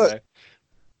 Hey, Sunday.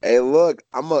 Look,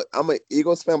 I'm a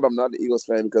Eagles fan, but I'm not the Eagles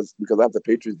fan because I have the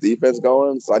Patriots defense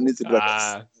going. So I need to be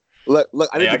look.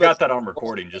 I got that on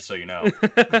recording, just so you know.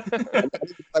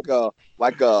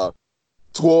 like a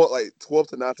 12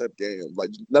 to 9 type game,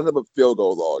 like nothing but field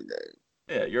goal long game.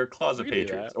 Yeah, you're a closet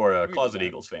Patriots or a closet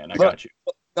Eagles fan. I got you.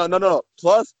 No.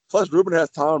 Plus Ruben has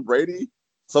Tom Brady,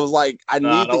 so it's like I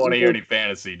don't want to hear any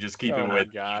fantasy. Just keep it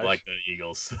with like the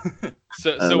Eagles.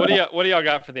 So what do y'all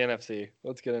got for the NFC?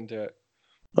 Let's get into it.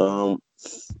 The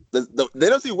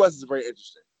NFC West is very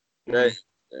interesting, okay?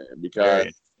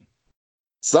 Because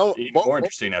Even more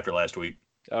interesting after last week.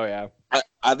 Oh yeah.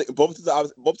 I think both teams are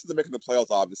making the playoffs.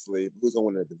 Obviously, who's gonna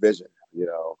win the division? You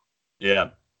know. Yeah.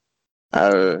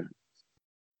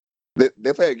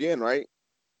 They play again, right?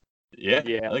 Yeah,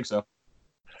 I think so.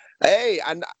 Hey,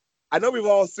 I know we've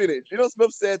all seen it. Geno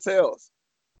Smith said tails.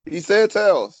 He said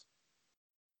tails.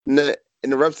 And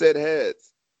the ref said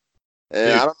heads. And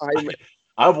dude, I don't know how you.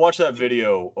 I've watched that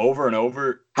video over and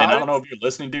over, and I don't know if you're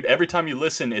listening, dude. Every time you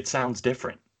listen, it sounds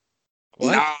different.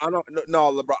 What? I don't.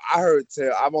 No, LeBron. I heard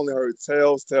tail. I've only heard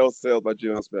tails by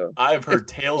Geno Smith. I've heard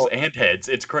tails and heads.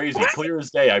 It's crazy. Clear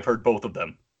as day. I've heard both of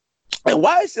them. And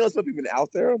why is Geno Smith even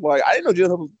out there? Like, I didn't know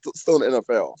Geno Smith was still in the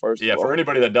NFL. First, yeah. For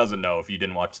anybody that doesn't know, if you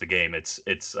didn't watch the game, it's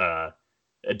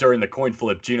during the coin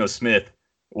flip, Geno Smith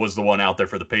was the one out there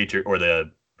for the Patriots or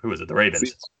the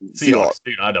Ravens. Seahawks.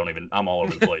 Dude, I'm all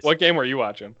over the place. What game were you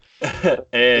watching?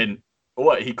 And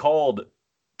what he called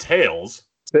tails,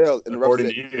 according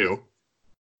to you,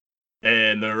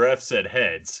 and the ref said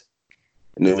heads.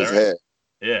 And it was head.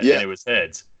 Yeah, and it was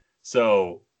heads.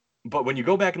 So, but when you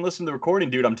go back and listen to the recording,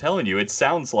 dude, I'm telling you, it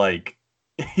sounds like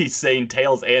he's saying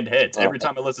tails and heads. Every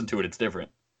time I listen to it, it's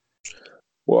different.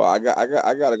 Well, I got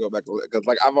to go back because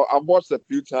like I've watched it a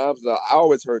few times. I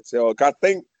always heard tails. I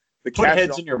think put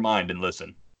heads in your mind and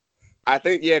listen. I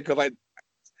think because like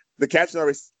the caption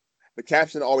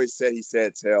always said he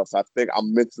said tails. So I think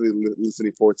I'm mentally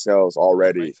listening for tails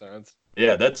already. Makes sense.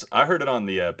 Yeah, I heard it on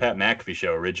the Pat McAfee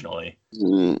show originally,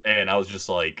 and I was just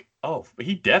like, oh,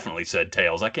 he definitely said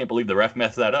tails. I can't believe the ref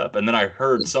messed that up. And then I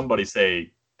heard somebody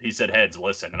say he said heads.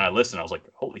 Listen, and I listened. I was like,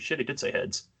 holy shit, he did say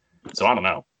heads. So I don't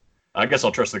know. I guess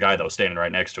I'll trust the guy that was standing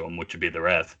right next to him, which would be the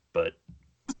ref. But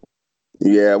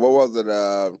yeah, what was it?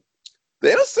 The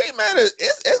NFC, man,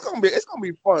 it's gonna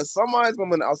be fun. Somebody's gonna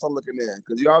be on the outside looking in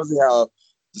because you obviously have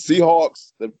the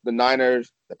Seahawks, the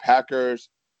Niners, the Packers,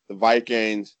 the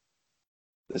Vikings,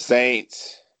 the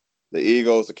Saints, the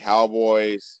Eagles, the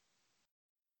Cowboys.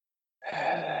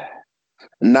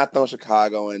 Not throwing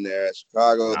Chicago in there.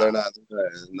 Chicago, they're not.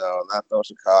 No, not throwing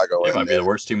Chicago. They might be the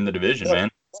worst team in the division, man.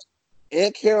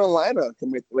 And Carolina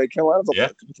can make Carolina's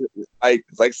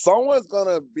like someone's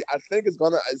gonna be. I think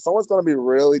someone's gonna be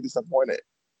really disappointed.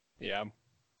 Yeah.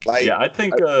 Like I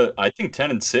think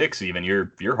 10-6 even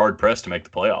you're hard pressed to make the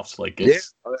playoffs. Like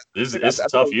it's a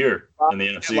tough year in the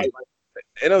NFC. Like,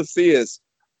 NFC is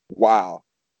wow.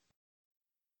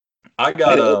 I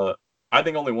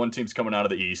think only one team's coming out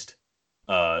of the East.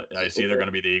 I see they're going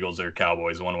to be the Eagles or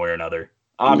Cowboys one way or another.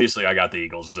 Obviously, I got the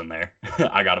Eagles in there.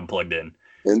 I got them plugged in.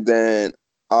 And then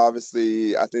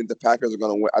obviously, I think the Packers are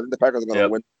going to win. I think the Packers are going to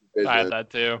win the division. I had that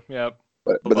too. Yep.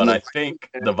 But I think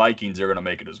the Vikings are going to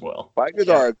make it as well. Vikings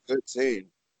are a good team.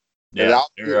 Yeah,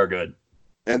 they are good.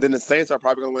 And then the Saints are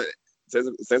probably going to win.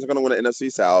 The Saints are going to win the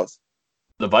NFC South.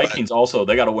 The Vikings also,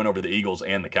 they got to win over the Eagles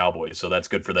and the Cowboys, so that's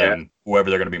good for them. Yeah.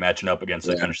 Whoever they're going to be matching up against,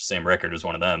 they finish the same record as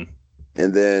one of them.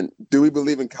 And then, do we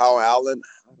believe in Kyle Allen?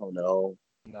 I don't know.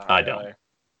 I don't.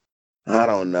 I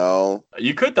don't know.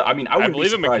 You could. I wouldn't be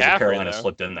surprised if Carolina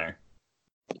slipped in there.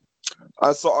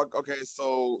 So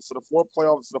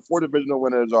the four divisional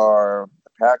winners are the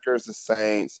Packers, the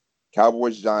Saints,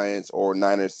 Cowboys, Giants, or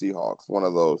Niners, Seahawks. One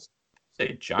of those.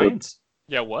 Say Giants?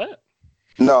 Yeah, what?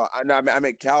 No, I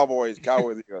mean Cowboys. Sorry.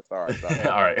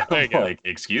 All right. There you go. Like,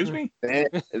 excuse me. Then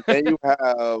you have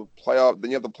playoff. Then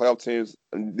you have the playoff teams.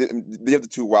 And then you have the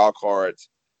two wild cards.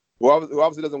 Who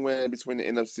obviously doesn't win between the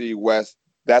NFC West.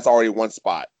 That's already one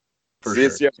spot. For sure.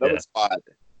 You have another spot.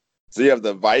 So you have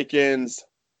the Vikings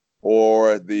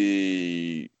or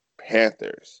the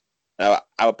Panthers. Now,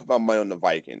 I would put my money on the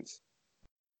Vikings.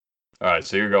 All right.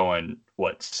 So you're going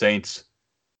what? Saints,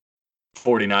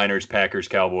 49ers, Packers,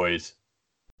 Cowboys,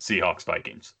 Seahawks,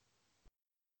 Vikings.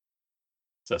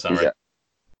 Does that sound right?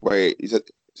 Wait, you said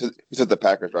the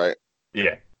Packers, right?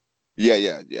 Yeah.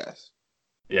 Yes.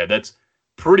 Yeah, that's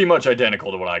pretty much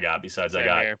identical to what I got. Besides, Same I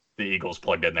got here. the Eagles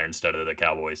plugged in there instead of the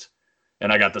Cowboys,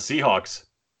 and I got the Seahawks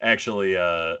actually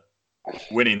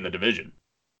winning the division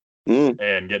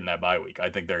and getting that bye week.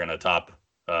 I think they're going to top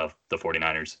the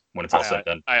 49ers when it's all said and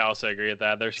done. I also agree with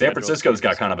that. San Francisco's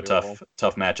got kind of a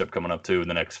tough matchup coming up too in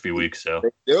the next few weeks. So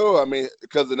they do. I mean,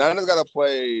 because the Niners got to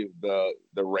play the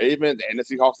Ravens and the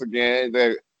Seahawks again.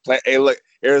 They play. Hey, look,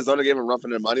 Arizona gave them a run for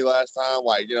their money last time.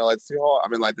 Like Seahawks. I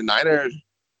mean, like the Niners.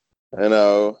 You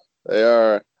know, they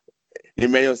are.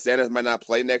 Emmanuel Sanders might not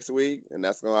play next week, and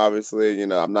that's going to obviously.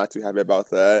 I'm not too happy about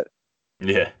that.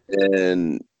 Yeah.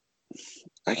 And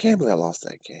I can't believe I lost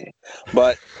that game.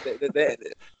 But they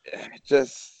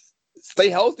just stay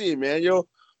healthy, man.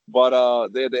 But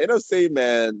the NFC,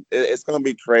 man, it's gonna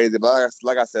be crazy. But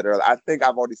like I said earlier, I think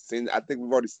we've already seen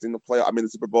the playoff. The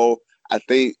Super Bowl. I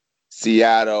think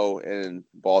Seattle and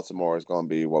Baltimore is going to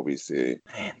be what we see.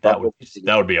 Man, that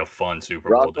would be a fun Super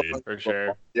Bowl, dude. For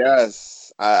sure.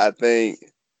 Yes, I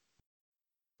think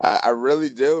I really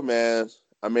do, man.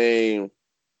 I mean,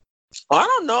 I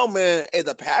don't know, man. Hey,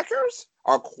 the Packers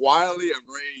are quietly a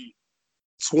very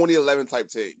 2011 type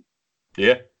team.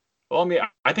 Yeah. Well, I mean,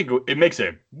 I think it makes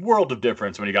a world of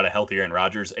difference when you got a healthy Aaron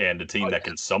Rodgers and a team that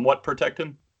can somewhat protect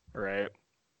him. Right.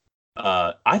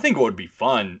 I think what would be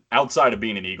fun, outside of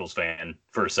being an Eagles fan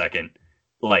for a second,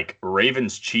 like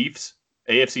Ravens Chiefs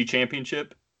AFC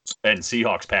Championship and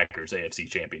Seahawks Packers AFC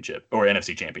Championship or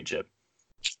NFC Championship.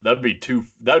 That'd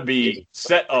be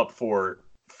set up for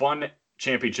fun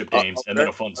championship games and then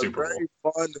a fun Super Bowl. Very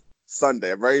fun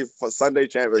Sunday, a very fun Sunday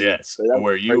championship. Yes,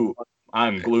 where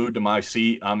I'm glued to my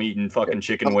seat. I'm eating fucking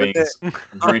chicken wings,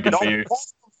 drinking beer.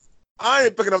 I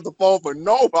ain't picking up the phone for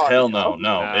nobody. Hell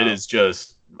no. It is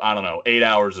just, I don't know, 8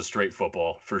 hours of straight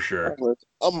football for sure.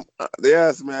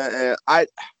 Yes, man. And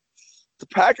the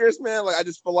Packers, man, like I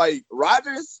just feel like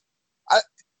Rodgers,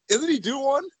 isn't he due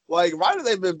one? Like Rodgers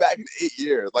ain't been back in 8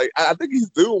 years. Like I think he's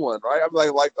due one, right? I'm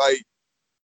like,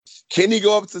 can he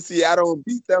go up to Seattle and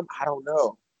beat them? I don't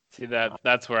know. See,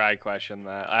 that's where I question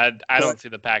that. I don't see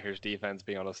the Packers defense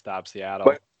being able to stop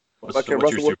Seattle. What's your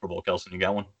Super Bowl, Kelson? You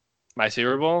got one? My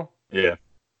Super Bowl? Yeah.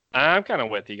 I'm kind of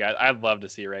with you guys. I'd love to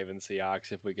see Ravens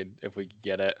Seahawks if we could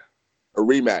get it. A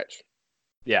rematch.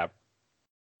 Yeah.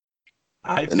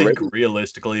 I think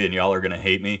realistically, and y'all are gonna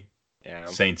hate me. Yeah.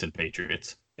 Saints and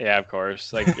Patriots. Yeah, of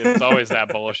course. Like it's always that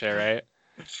bullshit, right?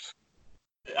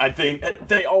 I think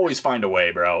they always find a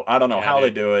way, bro. I don't know how they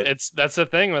do it. That's the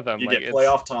thing with them. You get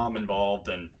playoff Tom involved,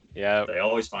 and yeah, they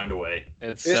always find a way.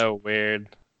 It's so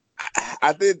weird.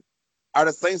 I think. Are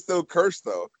the Saints still cursed,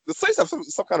 though? The Saints have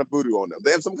some kind of voodoo on them.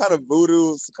 They have some kind of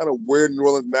voodoo, some kind of weird New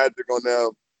Orleans magic on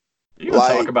them. You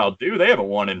talk about, dude, they haven't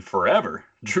won in forever.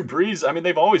 Drew Brees, I mean,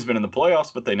 they've always been in the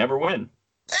playoffs, but they never win.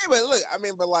 Hey, but look,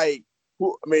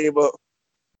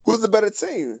 who's the better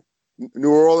team?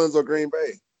 New Orleans or Green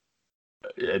Bay?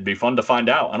 It'd be fun to find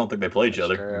out. I don't think they play each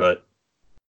other, but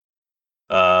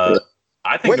I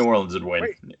think New Orleans would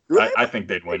win. I think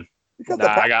they'd win.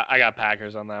 I got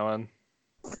Packers on that one.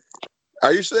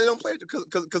 Are you sure they don't play?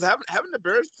 Because haven't the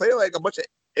Bears play like a bunch of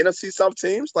NFC South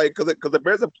teams? Like, because the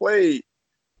Bears have played.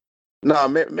 No,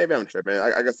 maybe I'm tripping.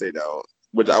 I guess they don't.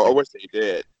 Which I wish they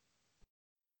did.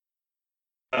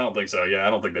 I don't think so. Yeah,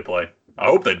 I don't think they play. I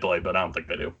hope they'd play, but I don't think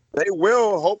they do. They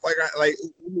will. Hope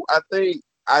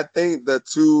I think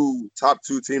the top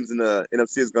two teams in the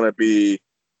NFC is going to be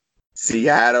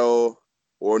Seattle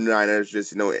or Niners.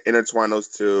 Just intertwine those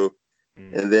two,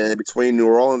 and then between New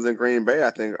Orleans and Green Bay,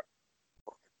 I think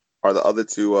are the other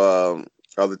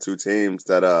two teams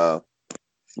that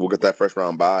will get that first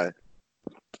round bye.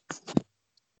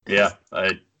 Yeah,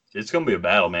 it's gonna be a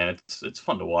battle, man. It's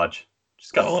fun to watch.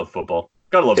 Just gotta love football.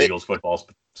 Gotta love Eagles football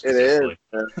specifically.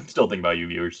 It is. Still think about you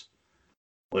viewers,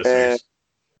 listeners.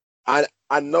 And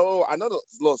I know the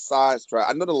little side track.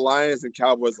 I know the Lions and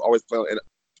Cowboys always play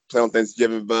on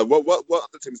Thanksgiving, but what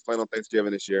other teams playing on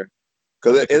Thanksgiving this year?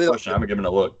 Because question. I haven't given a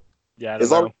look. Yeah,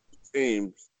 it's all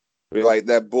teams. Like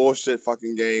that bullshit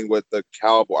fucking game with the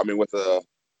Cowboy. I mean, with the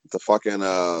fucking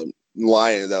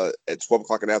Lions at 12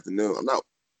 o'clock in the afternoon.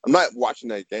 I'm not watching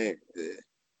that game.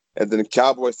 And then the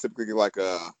Cowboys typically get like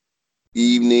a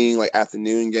evening, like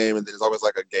afternoon game, and then there's always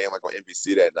like a game like on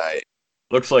NBC that night.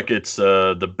 Looks like it's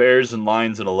the Bears and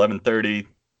Lions at 11:30,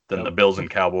 then the Bills and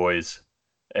Cowboys,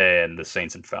 and the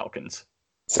Saints and Falcons.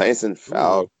 Saints and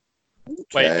Falcons. Okay.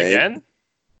 Wait, again?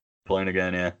 Playing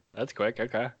again, yeah. That's quick.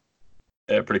 Okay.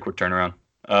 Yeah, pretty quick turnaround.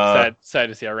 Sad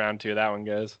to see how round 2 of that one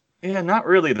goes. Yeah, not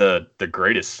really the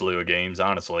greatest slew of games,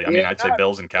 honestly. I mean, I'd say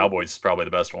Bills and Cowboys is probably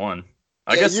the best one.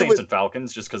 I guess Saints and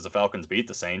Falcons, just because the Falcons beat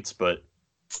the Saints, but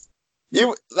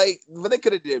but they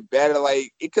could have did better.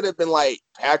 Like it could have been like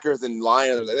Packers and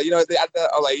Lions.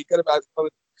 It could have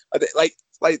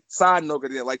been side note.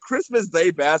 Like Christmas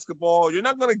Day basketball, you're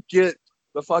not gonna get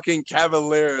the fucking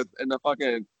Cavaliers and the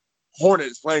fucking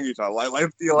Hornets playing each other.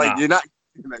 You're not.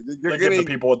 You're getting the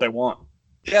people what they want.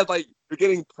 Yeah, like you're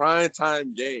getting prime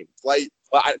time games.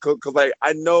 Because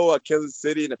I know Kansas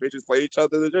City and the Patriots play each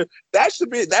other. That should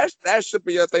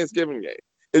be your Thanksgiving game.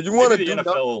 If you want to do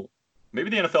NFL. Maybe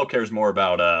the NFL cares more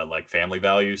about like family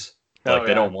values.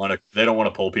 They don't want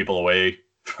to pull people away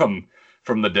from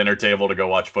the dinner table to go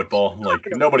watch football. Like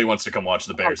nobody wants to come watch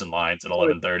the Bears and Lions at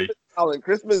 11:30.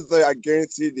 Christmas Day, I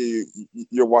guarantee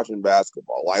you're watching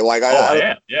basketball.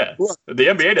 Yeah. The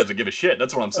NBA doesn't give a shit.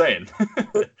 That's what I'm saying.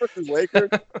 Lakers,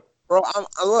 bro.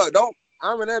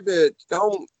 I'm in that bitch.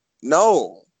 Don't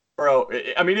know, bro.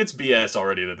 I mean, it's BS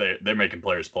already that they're making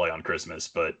players play on Christmas,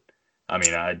 but I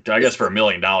mean, I guess for $1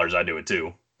 million, I'd do it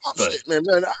too. Oh, But shit, man,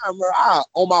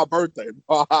 on my birthday,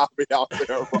 bro, I'll be out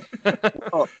there,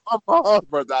 bro. On my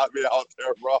birthday, I'll be out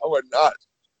there, bro. I would not.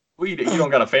 you don't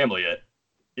got a family yet.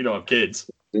 You don't have kids.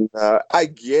 I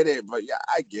get it, but yeah,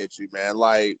 I get you, man.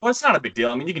 Like, Well, it's not a big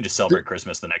deal. I mean, you can just do, celebrate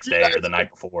Christmas the next do you day or guys the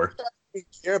night before.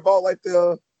 care about like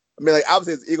the? I mean, like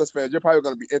obviously as Eagles fans, you're probably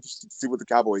gonna be interested to see what the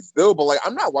Cowboys do, but like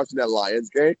I'm not watching that Lions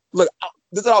game. Look,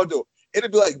 this is how I do.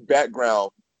 It'd be like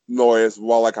background noise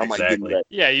while like I'm like getting Exactly. ready.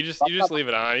 Yeah, you just leave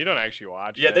it on. You don't actually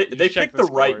watch Yeah, it. they You check picked the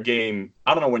right score. game.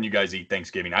 I don't know when you guys eat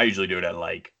Thanksgiving. I usually do it at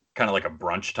like kind of like a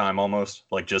brunch time almost,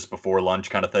 like just before lunch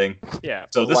kind of thing. Yeah.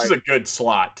 So this Like, is a good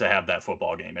slot to have that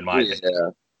football game, in my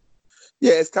opinion.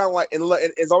 Yeah, it's kind of like, and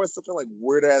it's always something like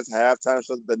weird ass halftime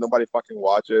shows that nobody fucking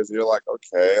watches. And you're like,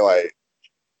 okay, like,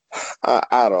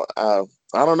 I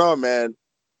don't know, man.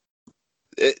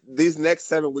 These next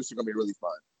 7 weeks are gonna be really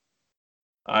fun.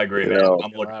 I agree, You man. know.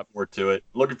 I'm looking forward to it.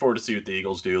 Looking forward to see what the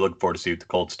Eagles do. Looking forward to see what the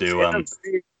Colts do.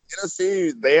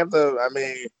 NFC, they have the. I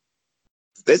mean,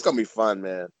 it's gonna be fun,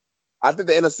 man. I think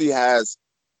the NFC has.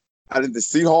 I think the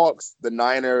Seahawks, the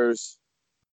Niners,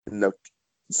 and the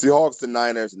Seahawks, the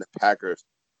Niners, and the Packers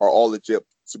are all legit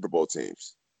Super Bowl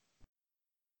teams.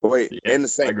 Wait, Yeah, and the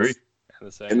Saints. I agree.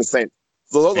 And the Saints.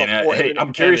 So those And are four. hey,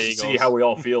 I'm curious to Eagles. see how we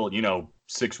all feel.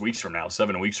 6 weeks from now,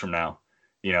 7 weeks from now.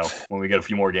 When we get a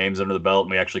few more games under the belt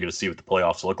and we actually get to see what the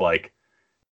playoffs look like.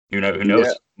 Who knows?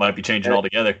 Yeah. Might be changing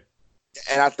altogether.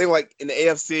 And I think like in the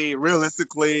AFC,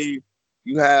 realistically,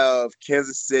 you have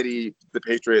Kansas City, the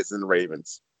Patriots, and the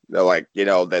Ravens.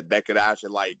 That could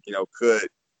actually could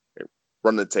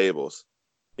run the tables.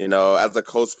 As a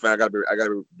Colts fan, I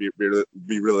gotta be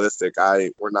realistic.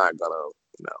 We're not gonna.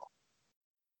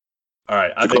 All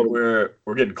right, I think we're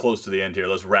getting close to the end here.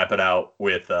 Let's wrap it out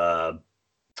with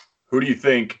who do you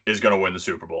think is going to win the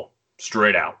Super Bowl?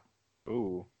 Straight out.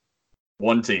 Ooh.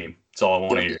 One team. That's all I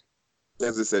want to hear.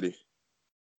 Kansas City.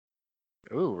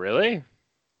 Ooh, really?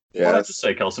 Yeah. Why not just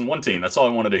say, Kelson? One team. That's all I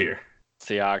wanted to hear.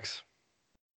 Seahawks.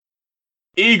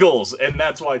 Eagles, and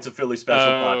that's why it's a Philly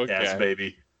special podcast, okay.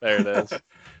 baby. There it is.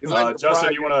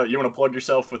 Justin, you want to plug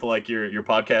yourself with like your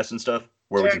podcast and stuff,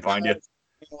 where we can find you?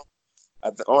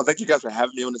 Thank you guys for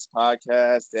having me on this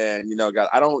podcast. And guys,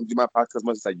 I don't do my podcast as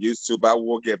much as I used to, but I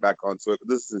will get back onto it.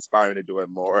 This is inspiring to do it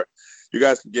more. You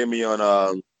guys can get me on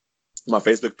my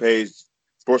Facebook page,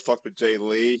 Sports Talk with Jay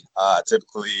Lee.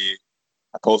 Typically,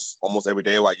 I post almost every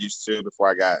day what I used to before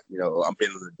I got I'm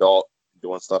being an adult,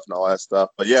 doing stuff and all that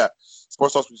stuff. But yeah,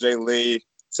 Sports Talk with Jay Lee.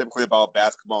 Typically about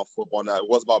basketball and football. Now it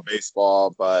was about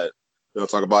baseball, but we don't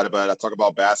talk about it. But I talk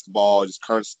about basketball, just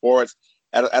current sports.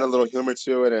 Add a little humor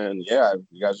to it, and yeah,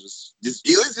 you guys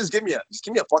just give me a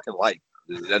fucking like.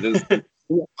 I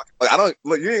don't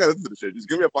look. You ain't gotta listen to the shit. Just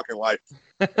give me a fucking like,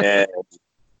 and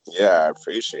yeah, I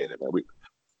appreciate it, man.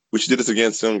 We should do this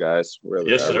again soon, guys.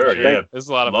 Really, yes, sir. Yeah, this is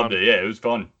a lot of fun. Loved it. Yeah, it was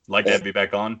fun. Like to have you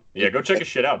back on. Yeah, go check his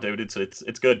shit out, dude.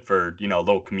 It's good for a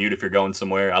little commute if you're going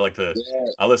somewhere. I like to. Yeah.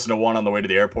 I listened to one on the way to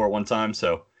the airport one time,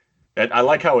 so I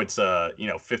like how it's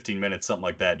 15 minutes, something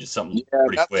like that, just something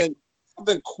pretty quick.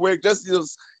 Something quick, just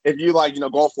if you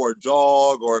go for a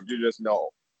jog, or if you just on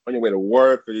your way to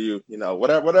work, or you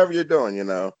whatever you're doing,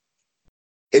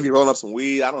 if you're rolling up some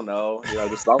weed, I don't know,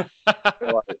 just something.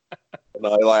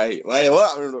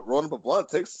 Rolling up a blunt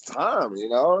takes time,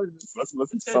 just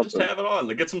listen to something. Just have it on.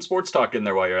 Get some sports talk in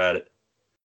there while you're at it.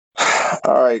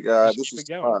 All right, guys, this is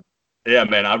fun. Yeah,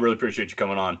 man, I really appreciate you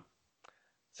coming on.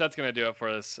 So that's going to do it for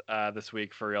us this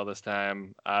week for real this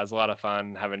time. It was a lot of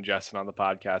fun having Justin on the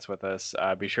podcast with us.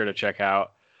 Be sure to check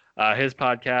out his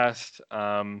podcast.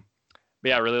 But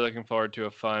yeah, really looking forward to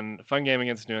a fun game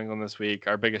against New England this week.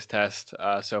 Our biggest test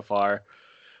so far.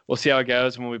 We'll see how it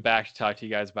goes, and we'll be back to talk to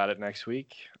you guys about it next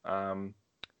week.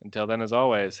 Until then, as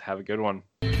always, have a good one.